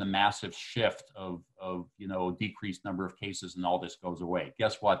sudden if there's a massive shift of decreased number of cases and all this goes away.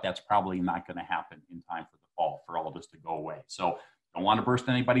 Guess what? That's probably not going to happen in time for the fall for all of this to go away. So don't want to burst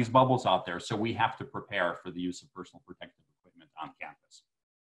anybody's bubbles out there. So we have to prepare for the use of personal protective equipment on campus.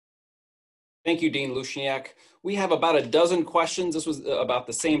 Thank you, Dean Lushniak. We have about a dozen questions. This was about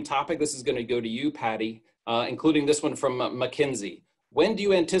the same topic. This is going to go to you, Patty, including this one from Mackenzie. When do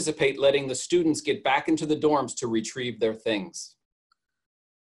you anticipate letting the students get back into the dorms to retrieve their things?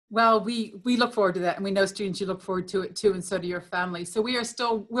 Well, we look forward to that, and we know students, you look forward to it too, and so do your family. So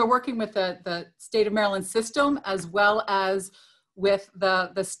we're working with the state of Maryland system as well as with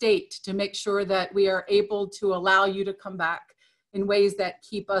the state to make sure that we are able to allow you to come back in ways that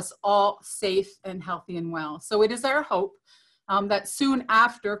keep us all safe and healthy and well. So it is our hope that soon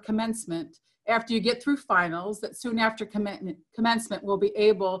after commencement, after you get through finals, that soon after commencement, we'll be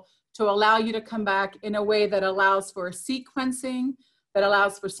able to allow you to come back in a way that allows for sequencing, that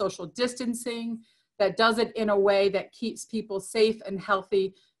allows for social distancing, that does it in a way that keeps people safe and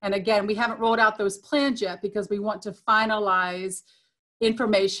healthy. And again, we haven't rolled out those plans yet because we want to finalize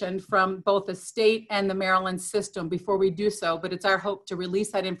information from both the state and the Maryland system before we do so, but it's our hope to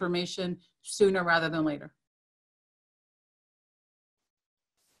release that information sooner rather than later.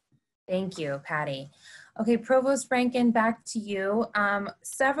 Thank you, Patty. Okay, Provost Rankin, back to you.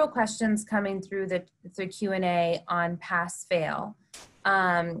 Several questions coming through the Q&A on pass-fail.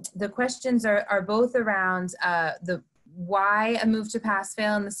 The questions are both around the why a move to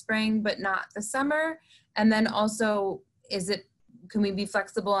pass-fail in the spring but not the summer, and then also can we be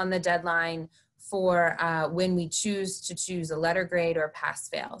flexible on the deadline for when we choose a letter grade or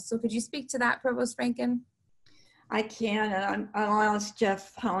pass-fail? So could you speak to that, Provost Franken? I can, and I'll ask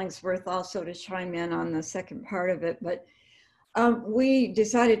Jeff Hollingsworth also to chime in on the second part of it, but we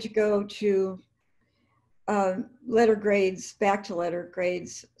decided to go to letter grades, back to letter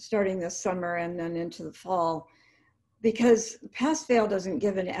grades, starting this summer and then into the fall, because pass-fail doesn't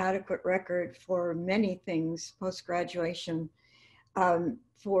give an adequate record for many things post-graduation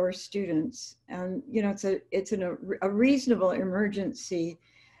for students. And you know, it's a reasonable emergency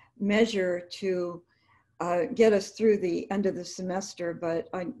measure to get us through the end of the semester, but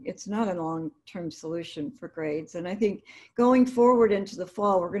it's not a long-term solution for grades. And I think going forward into the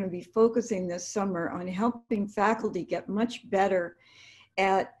fall, we're going to be focusing this summer on helping faculty get much better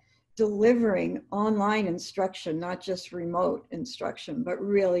at delivering online instruction, not just remote instruction, but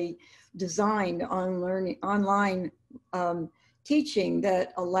really designed on online teaching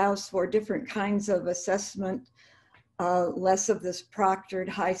that allows for different kinds of assessment, less of this proctored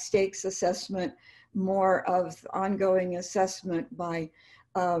high stakes assessment, more of ongoing assessment by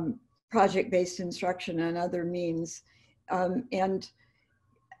project-based instruction and other means.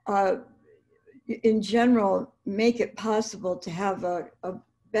 In general, make it possible to have a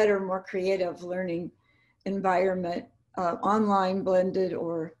better, more creative learning environment, online, blended,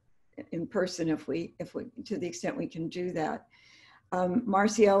 or in person if we, to the extent we can do that.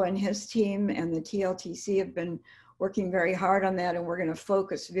 Marcio and his team and the TLTC have been working very hard on that, and we're going to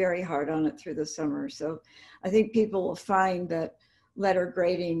focus very hard on it through the summer. So I think people will find that letter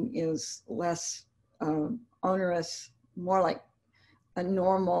grading is less onerous, more like a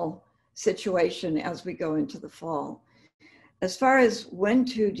normal situation as we go into the fall. As far as when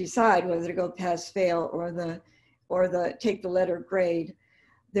to decide whether to go pass-fail or take the letter grade,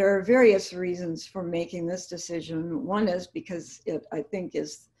 there are various reasons for making this decision. One is because it, I think,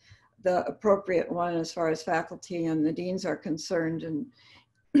 is the appropriate one as far as faculty and the deans are concerned, and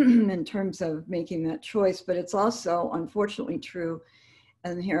in terms of making that choice. But it's also unfortunately true,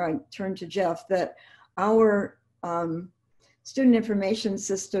 and here I turn to Jeff, that our student information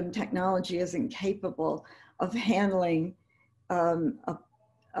system technology isn't capable of handling a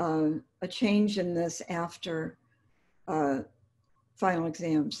change in this after final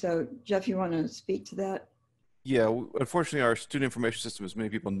exam. So Jeff, you want to speak to that? Yeah, unfortunately, our student information system, as many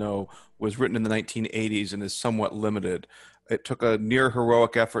people know, was written in the 1980s and is somewhat limited. It took a near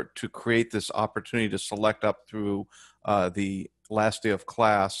heroic effort to create this opportunity to select up through the last day of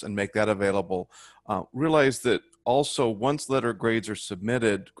class and make that available. Realize that also once grades are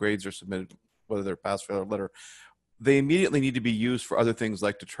submitted, whether they're pass, fail, or letter, they immediately need to be used for other things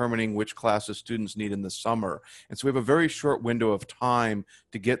like determining which classes students need in the summer. And so we have a very short window of time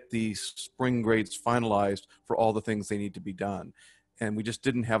to get these spring grades finalized for all the things they need to be done. And we just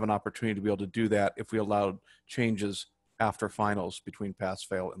didn't have an opportunity to be able to do that if we allowed changes after finals between pass,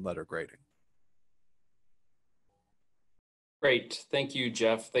 fail, and letter grading. Great, thank you,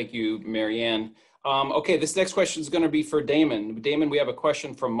 Jeff. Thank you, Marianne. Okay, this next question is going to be for Damon. Damon, we have a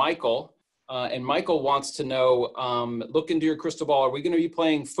question from Michael. And Michael wants to know, look into your crystal ball, are we going to be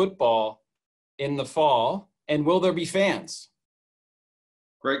playing football in the fall, and will there be fans?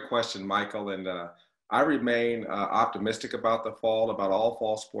 Great question, Michael. And I remain optimistic about the fall, about all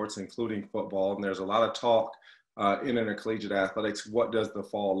fall sports, including football. And there's a lot of talk in intercollegiate athletics. What does the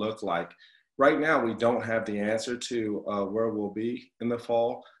fall look like? Right now, we don't have the answer to where we'll be in the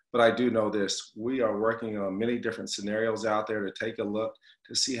fall. But I do know this, we are working on many different scenarios out there to take a look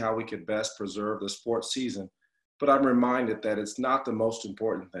to see how we can best preserve the sports season. But I'm reminded that it's not the most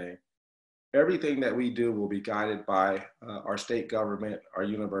important thing. Everything that we do will be guided by our state government, our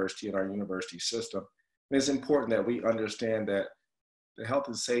university, and our university system. And it's important that we understand that the health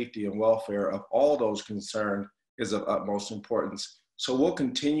and safety and welfare of all those concerned is of utmost importance. So we'll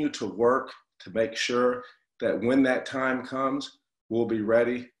continue to work to make sure that when that time comes, we'll be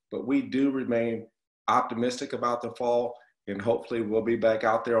ready. But we do remain optimistic about the fall, and hopefully we'll be back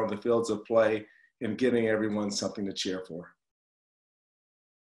out there on the fields of play and giving everyone something to cheer for.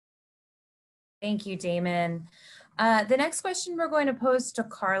 Thank you, Damon. The next question we're going to pose to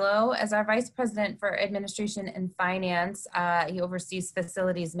Carlo. As our Vice President for Administration and Finance, he oversees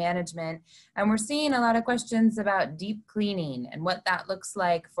facilities management, and we're seeing a lot of questions about deep cleaning and what that looks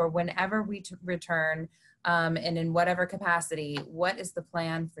like for whenever we return. And in whatever capacity, what is the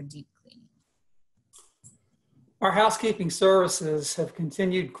plan for deep cleaning? Our housekeeping services have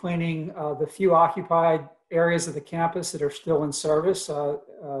continued cleaning the few occupied areas of the campus that are still in service,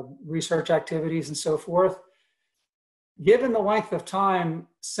 research activities and so forth. Given the length of time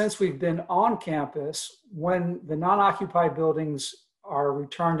since we've been on campus, when the non-occupied buildings are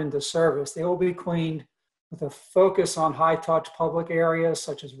returned into service, they will be cleaned with a focus on high-touch public areas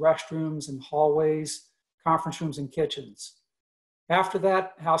such as restrooms and hallways, conference rooms, and kitchens. After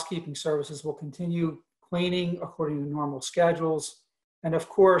that, housekeeping services will continue cleaning according to normal schedules, and of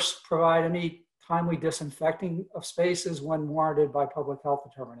course, provide any timely disinfecting of spaces when warranted by public health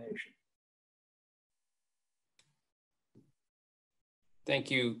determination.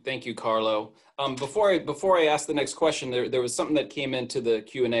 Thank you, Carlo. Before I ask the next question, there was something that came into the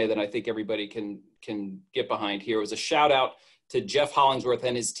Q&A that I think everybody can get behind here. It was a shout out to Jeff Hollingsworth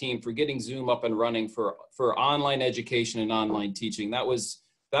and his team for getting Zoom up and running for online education and online teaching. That was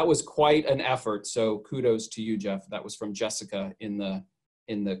quite an effort. So kudos to you, Jeff. That was from Jessica in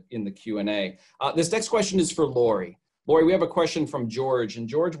the Q&A. This next question is for Lori. Lori, we have a question from George, and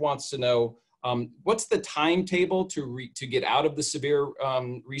George wants to know, what's the timetable to get out of the severe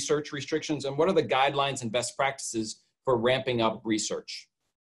research restrictions, and what are the guidelines and best practices for ramping up research?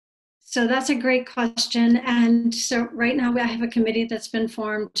 So that's a great question. And so right now I have a committee that's been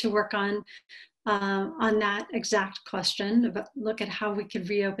formed to work on that exact question, about look at how we could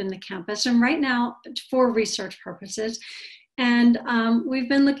reopen the campus. And right now, for research purposes, and we've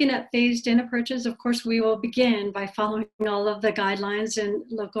been looking at phased in approaches. Of course, we will begin by following all of the guidelines and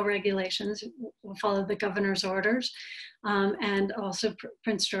local regulations. We'll follow the governor's orders and also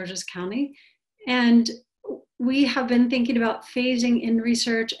Prince George's County. And we have been thinking about phasing in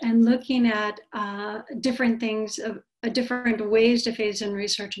research and looking at different things, different ways to phase in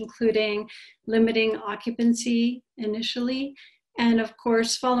research, including limiting occupancy initially, and of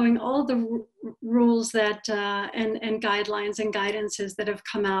course, following all the rules that and guidelines and guidances that have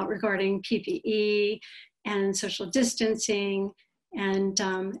come out regarding PPE and social distancing,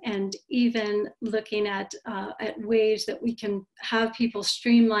 and even looking at ways that we can have people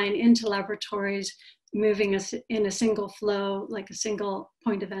streamline into laboratories, moving us in a single flow, like a single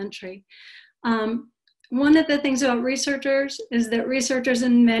point of entry. One of the things about researchers is that researchers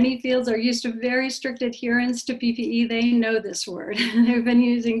in many fields are used to very strict adherence to PPE. They know this word. They've been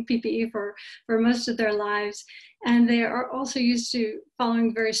using PPE for most of their lives. And they are also used to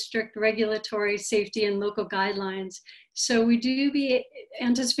following very strict regulatory safety and local guidelines. So we do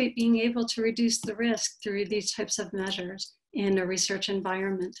anticipate being able to reduce the risk through these types of measures in a research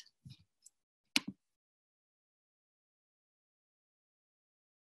environment.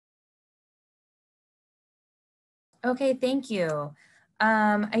 Okay, thank you.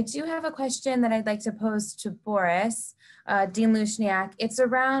 I do have a question that I'd like to pose to Boris, Dean Lushniak. It's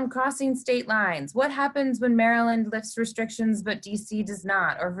around crossing state lines. What happens when Maryland lifts restrictions, but DC does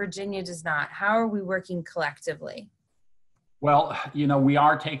not, or Virginia does not? How are we working collectively? Well, you know, we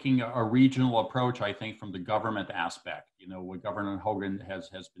are taking a regional approach, I think, from the government aspect. You know, what Governor Hogan has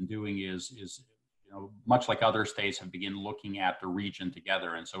been doing is you know, much like other states have begun looking at the region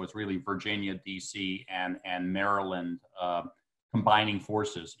together. And so it's really Virginia, DC, and Maryland combining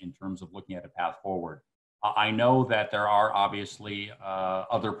forces in terms of looking at a path forward. I know that there are obviously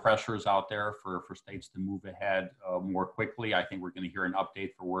other pressures out there for states to move ahead more quickly. I think we're going to hear an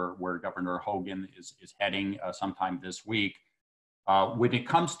update for where Governor Hogan is heading sometime this week. When it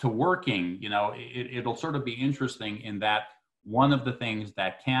comes to working, you know, it'll sort of be interesting in that one of the things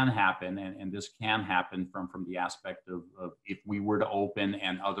that can happen, and this can happen from the aspect of if we were to open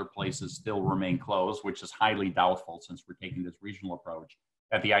and other places still remain closed, which is highly doubtful since we're taking this regional approach,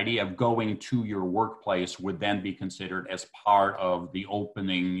 that the idea of going to your workplace would then be considered as part of the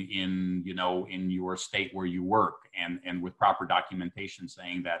opening in, you know, in your state where you work, and with proper documentation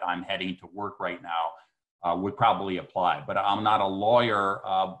saying that I'm heading to work right now would probably apply. But I'm not a lawyer,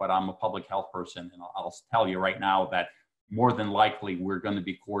 but I'm a public health person, and I'll tell you right now that more than likely, we're going to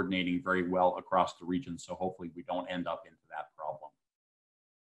be coordinating very well across the region. So hopefully we don't end up into that problem.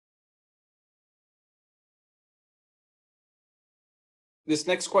 This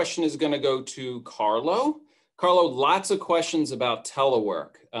next question is going to go to Carlo. Carlo, lots of questions about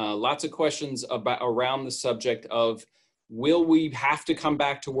telework, lots of questions around the subject of, will we have to come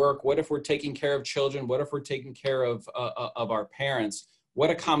back to work? What if we're taking care of children? What if we're taking care of our parents? What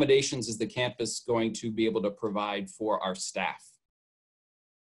accommodations is the campus going to be able to provide for our staff?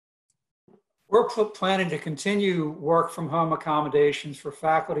 We're planning to continue work from home accommodations for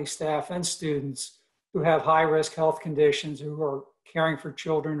faculty, staff, and students who have high-risk health conditions, who are caring for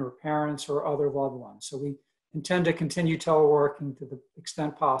children or parents or other loved ones. So we intend to continue teleworking to the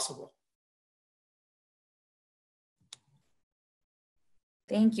extent possible.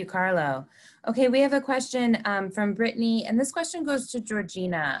 Thank you, Carlo. Okay, we have a question from Brittany, and this question goes to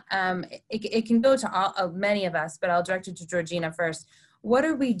Georgina. It can go to many of us, but I'll direct it to Georgina first. What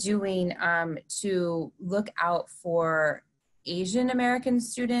are we doing to look out for Asian American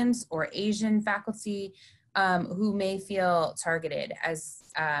students or Asian faculty who may feel targeted as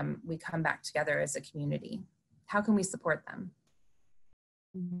we come back together as a community? How can we support them?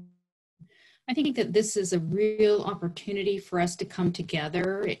 I think that this is a real opportunity for us to come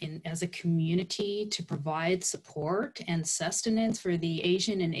together as a community to provide support and sustenance for the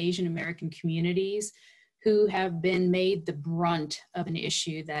Asian and Asian American communities who have been made the brunt of an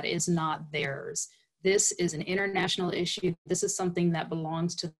issue that is not theirs. This is an international issue. This is something that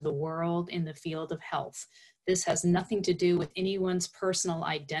belongs to the world in the field of health. This has nothing to do with anyone's personal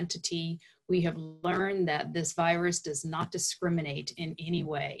identity. We have learned that this virus does not discriminate in any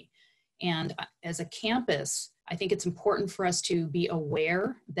way. And as a campus, I think it's important for us to be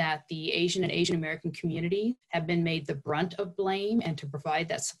aware that the Asian and Asian American community have been made the brunt of blame and to provide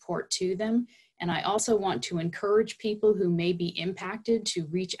that support to them. And I also want to encourage people who may be impacted to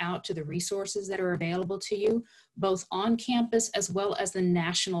reach out to the resources that are available to you, both on campus as well as the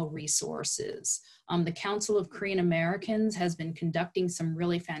national resources. The Council of Korean Americans has been conducting some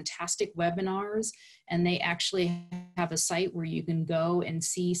really fantastic webinars, and they actually have a site where you can go and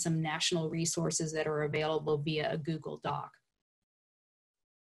see some national resources that are available via a Google Doc.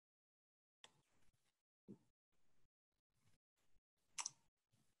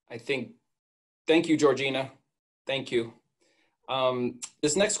 Thank you, Georgina. Thank you.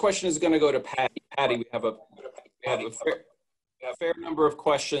 This next question is going to go to Patty. Patty, we have a fair number of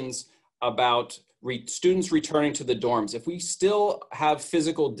questions about students returning to the dorms. If we still have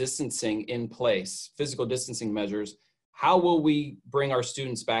physical distancing in place, physical distancing measures, how will we bring our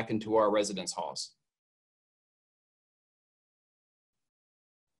students back into our residence halls?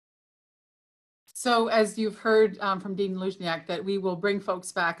 So as you've heard from Dean Lushniak, that we will bring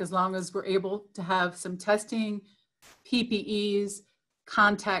folks back as long as we're able to have some testing, PPEs,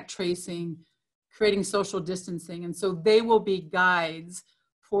 contact tracing, creating social distancing. And so they will be guides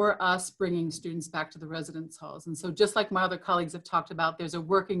for us bringing students back to the residence halls. And so just like my other colleagues have talked about, there's a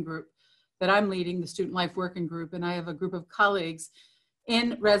working group that I'm leading, the Student Life Working Group, and I have a group of colleagues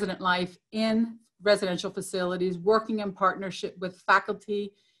in resident life, in residential facilities, working in partnership with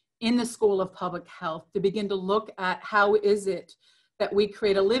faculty in the School of Public Health to begin to look at how is it that we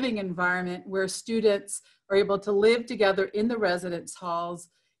create a living environment where students are able to live together in the residence halls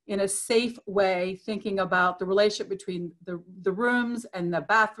in a safe way, thinking about the relationship between the rooms and the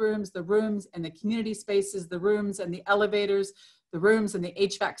bathrooms, the rooms and the community spaces, the rooms and the elevators, the rooms and the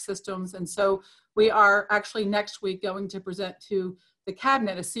HVAC systems. And so we are actually next week going to present to the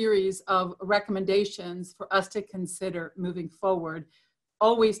cabinet a series of recommendations for us to consider moving forward,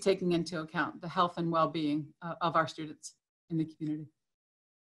 always taking into account the health and well-being of our students in the community.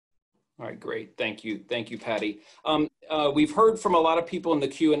 All right, great. Thank you. Thank you, Patty. We've heard from a lot of people in the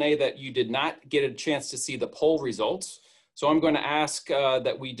Q&A that you did not get a chance to see the poll results. So I'm going to ask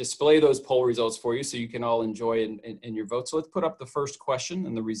that we display those poll results for you so you can all enjoy in your vote. So let's put up the first question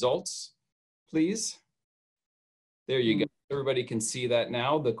and the results, please. There you go. Everybody can see that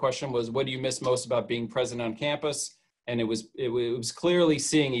now. The question was, what do you miss most about being present on campus? And it was clearly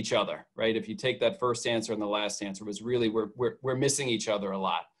seeing each other, right? If you take that first answer and the last answer, was really we're missing each other a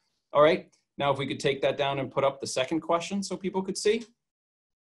lot. All right, now if we could take that down and put up the second question so people could see.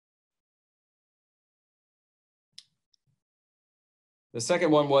 The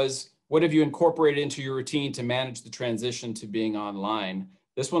second one was, what have you incorporated into your routine to manage the transition to being online?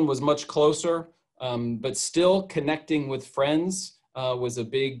 This one was much closer, but still connecting with friends was a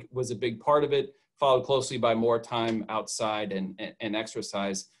big part of it, followed closely by more time outside and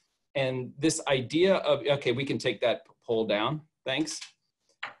exercise. And this idea of, okay, we can take that poll down, thanks.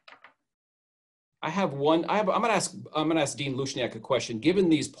 I'm gonna ask Dean Lushniak a question. Given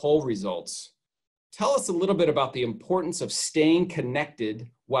these poll results, tell us a little bit about the importance of staying connected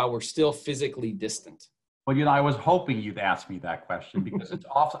while we're still physically distant. Well, you know, I was hoping you'd ask me that question because it's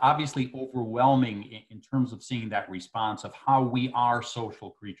obviously overwhelming in terms of seeing that response of how we are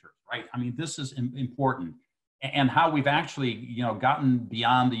social creatures, right? I mean, this is important, and how we've actually, you know, gotten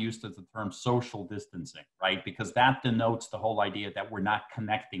beyond the use of the term social distancing, right? Because that denotes the whole idea that we're not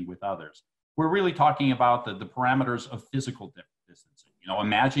connecting with others. We're really talking about the parameters of physical distancing. You know,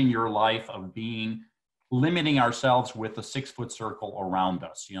 imagine your life of limiting ourselves with a 6-foot circle around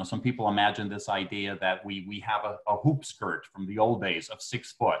us. You know, some people imagine this idea that we have a hoop skirt from the old days of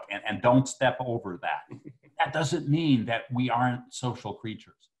 6 foot and don't step over that. That doesn't mean that we aren't social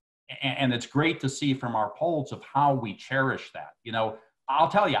creatures. And it's great to see from our polls of how we cherish that. You know, I'll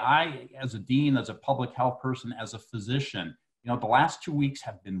tell you, I, as a dean, as a public health person, as a physician, you know, the last 2 weeks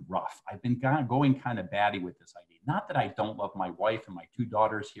have been rough. I've been going kind of batty with this idea. Not that I don't love my wife and my 2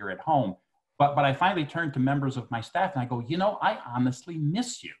 daughters here at home, but I finally turned to members of my staff and I go, you know, I honestly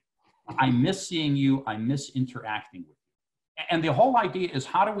miss you. I miss seeing you. I miss interacting with you. And the whole idea is,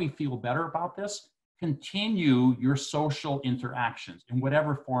 how do we feel better about this? Continue your social interactions in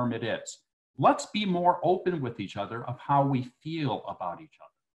whatever form it is. Let's be more open with each other of how we feel about each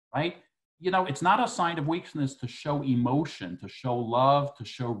other, right? You know, it's not a sign of weakness to show emotion, to show love, to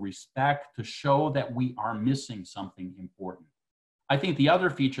show respect, to show that we are missing something important. I think the other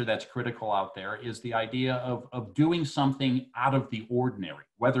feature that's critical out there is the idea of doing something out of the ordinary,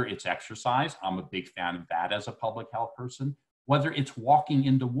 whether it's exercise. I'm a big fan of that as a public health person. Whether it's walking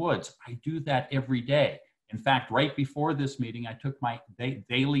in the woods, I do that every day. In fact, right before this meeting, I took my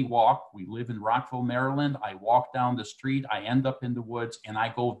daily walk. We live in Rockville, Maryland. I walk down the street, I end up in the woods, and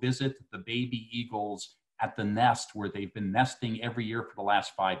I go visit the baby eagles at the nest where they've been nesting every year for the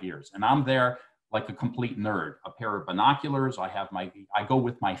last 5 years. And I'm there like a complete nerd, a pair of binoculars. I go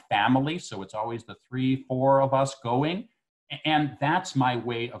with my family, so it's always the 3, 4 of us going. And that's my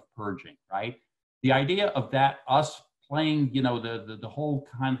way of purging, right? The idea of that, us playing, you know, the whole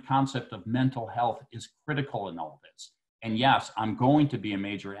concept of mental health is critical in all this. And yes, I'm going to be a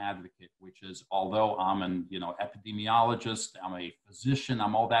major advocate, which is, although I'm an, you know, epidemiologist, I'm a physician,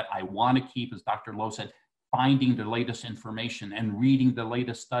 I'm all that, I want to keep, as Dr. Lowe said, finding the latest information and reading the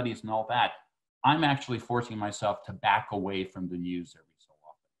latest studies and all that. I'm actually forcing myself to back away from the news every so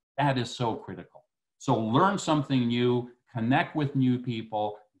often. That is so critical. So learn something new, connect with new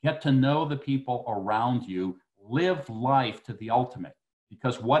people, get to know the people around you, live life to the ultimate.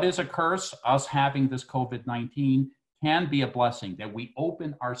 Because what is a curse? Us having this COVID-19 can be a blessing, that we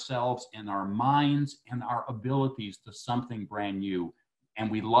open ourselves and our minds and our abilities to something brand new.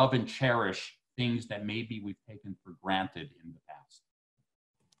 And we love and cherish things that maybe we've taken for granted in the past.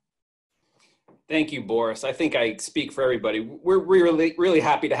 Thank you, Boris. I think I speak for everybody. We're really, really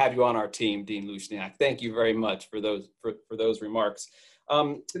happy to have you on our team, Dean Lushniak. Thank you very much for those remarks.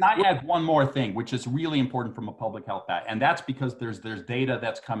 Can I add one more thing, which is really important from a public health back, and that's because there's data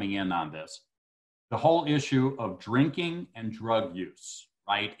that's coming in on this. The whole issue of drinking and drug use,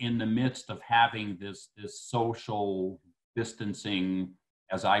 right, in the midst of having this social distancing,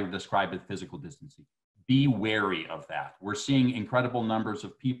 as I describe it, physical distancing. Be wary of that. We're seeing incredible numbers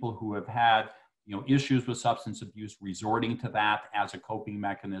of people who have had, you know, issues with substance abuse resorting to that as a coping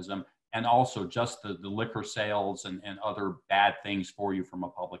mechanism, and also just the liquor sales and other bad things for you from a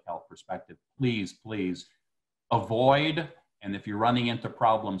public health perspective. Please, please avoid, and if you're running into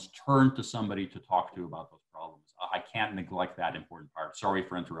problems, turn to somebody to talk to about those problems. I can't neglect that important part. Sorry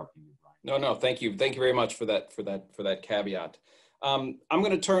for interrupting you, Brian. No, thank you. Thank you very much for that caveat. I'm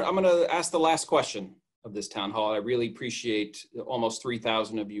going to ask the last question of this town hall. I really appreciate almost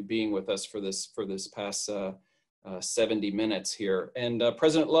 3,000 of you being with us for this past 70 minutes here. And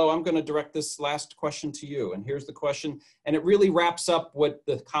President Lowe, I'm going to direct this last question to you. And here's the question, and it really wraps up what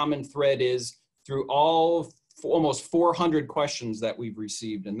the common thread is through all almost 400 questions that we've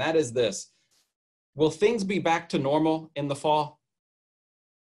received. And that is this: will things be back to normal in the fall?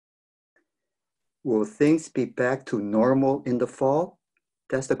 Will things be back to normal in the fall?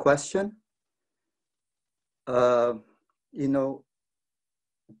 That's the question. You know,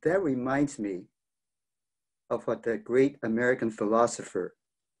 that reminds me of what the great American philosopher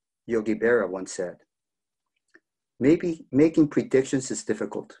Yogi Berra once said. Maybe making predictions is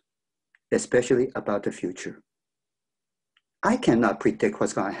difficult, especially about the future. I cannot predict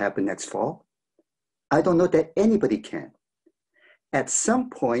what's going to happen next fall. I don't know that anybody can. At some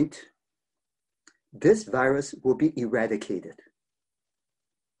point, this virus will be eradicated.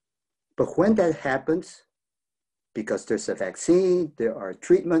 But when that happens, because there's a vaccine, there are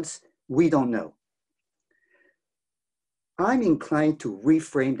treatments, we don't know. I'm inclined to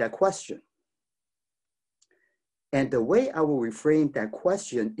reframe that question. And the way I will reframe that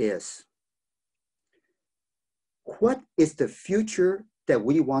question is, what is the future that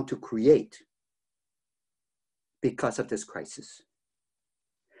we want to create because of this crisis?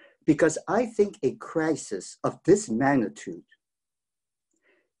 Because I think a crisis of this magnitude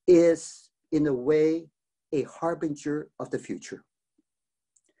is, in a way, a harbinger of the future.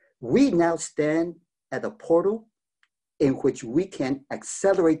 We now stand at a portal in which we can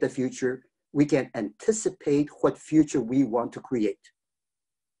accelerate the future. We can anticipate what future we want to create.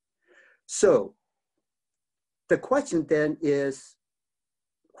 So the question then is,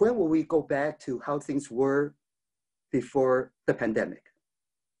 when will we go back to how things were before the pandemic?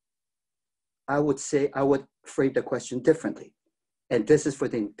 I would say, I would frame the question differently. and this is for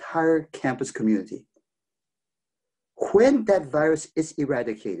the entire campus community. When that virus is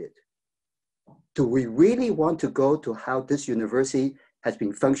eradicated, do we really want to go to how this university has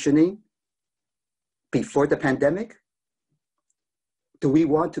been functioning before the pandemic? Do we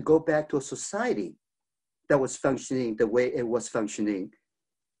want to go back to a society that was functioning the way it was functioning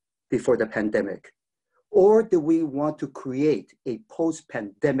before the pandemic? Or do we want to create a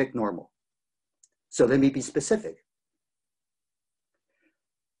post-pandemic normal? So let me be specific.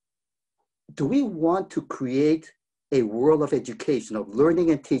 Do we want to create a world of education, of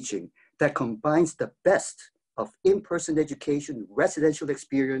learning and teaching that combines the best of in-person education, residential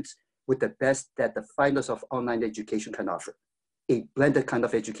experience with the best that the finest of online education can offer? A blended kind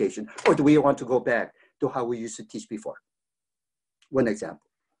of education, or do we want to go back to how we used to teach before? One example.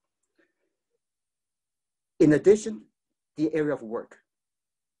 In addition, the area of work.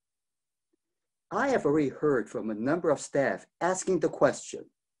 I have already heard from a number of staff asking the question,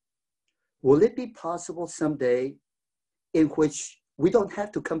 will it be possible someday in which we don't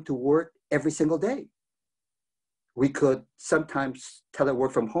have to come to work every single day? We could sometimes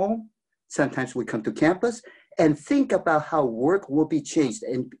telework from home, sometimes we come to campus, and think about how work will be changed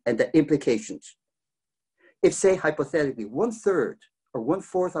and the implications. If, say, hypothetically, 1/3 or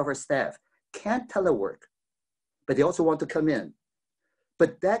 1/4 of our staff can't telework, but they also want to come in,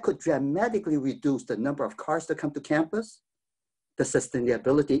 but that could dramatically reduce the number of cars that come to campus, the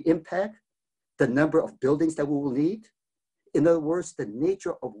sustainability impact, the number of buildings that we will need. In other words, the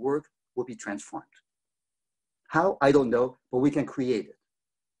nature of work will be transformed. How? I don't know, but we can create it.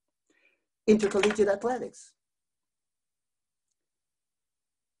 Intercollegiate athletics.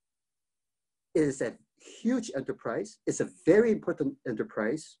 It is a huge enterprise. It's a very important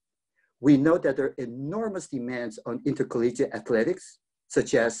enterprise. We know that there are enormous demands on intercollegiate athletics,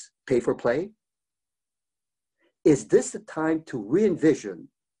 such as pay for play. Is this the time to re-envision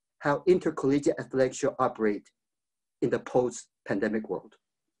how intercollegiate athletics should operate in the post-pandemic world?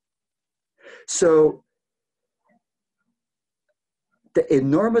 So the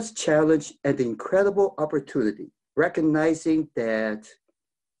enormous challenge and the incredible opportunity, recognizing that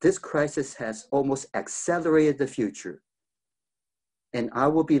this crisis has almost accelerated the future. And I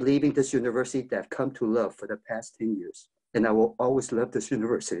will be leaving this university that I've come to love for the past 10 years. And I will always love this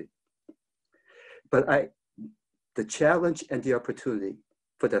university. But the challenge and the opportunity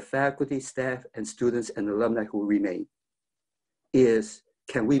for the faculty, staff, and students and alumni who remain is,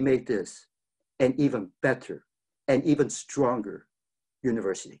 can we make this an even better and even stronger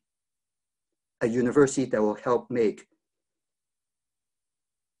university? A university that will help make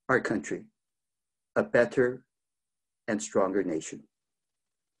our country a better and stronger nation.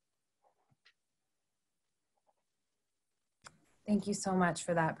 Thank you so much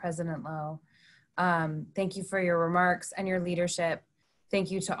for that, President Lowe. Thank you for your remarks and your leadership. Thank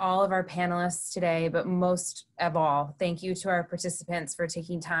you to all of our panelists today, but most of all, thank you to our participants for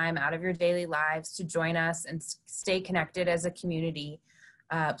taking time out of your daily lives to join us and stay connected as a community.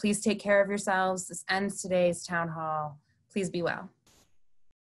 Please take care of yourselves. This ends today's town hall. Please be well.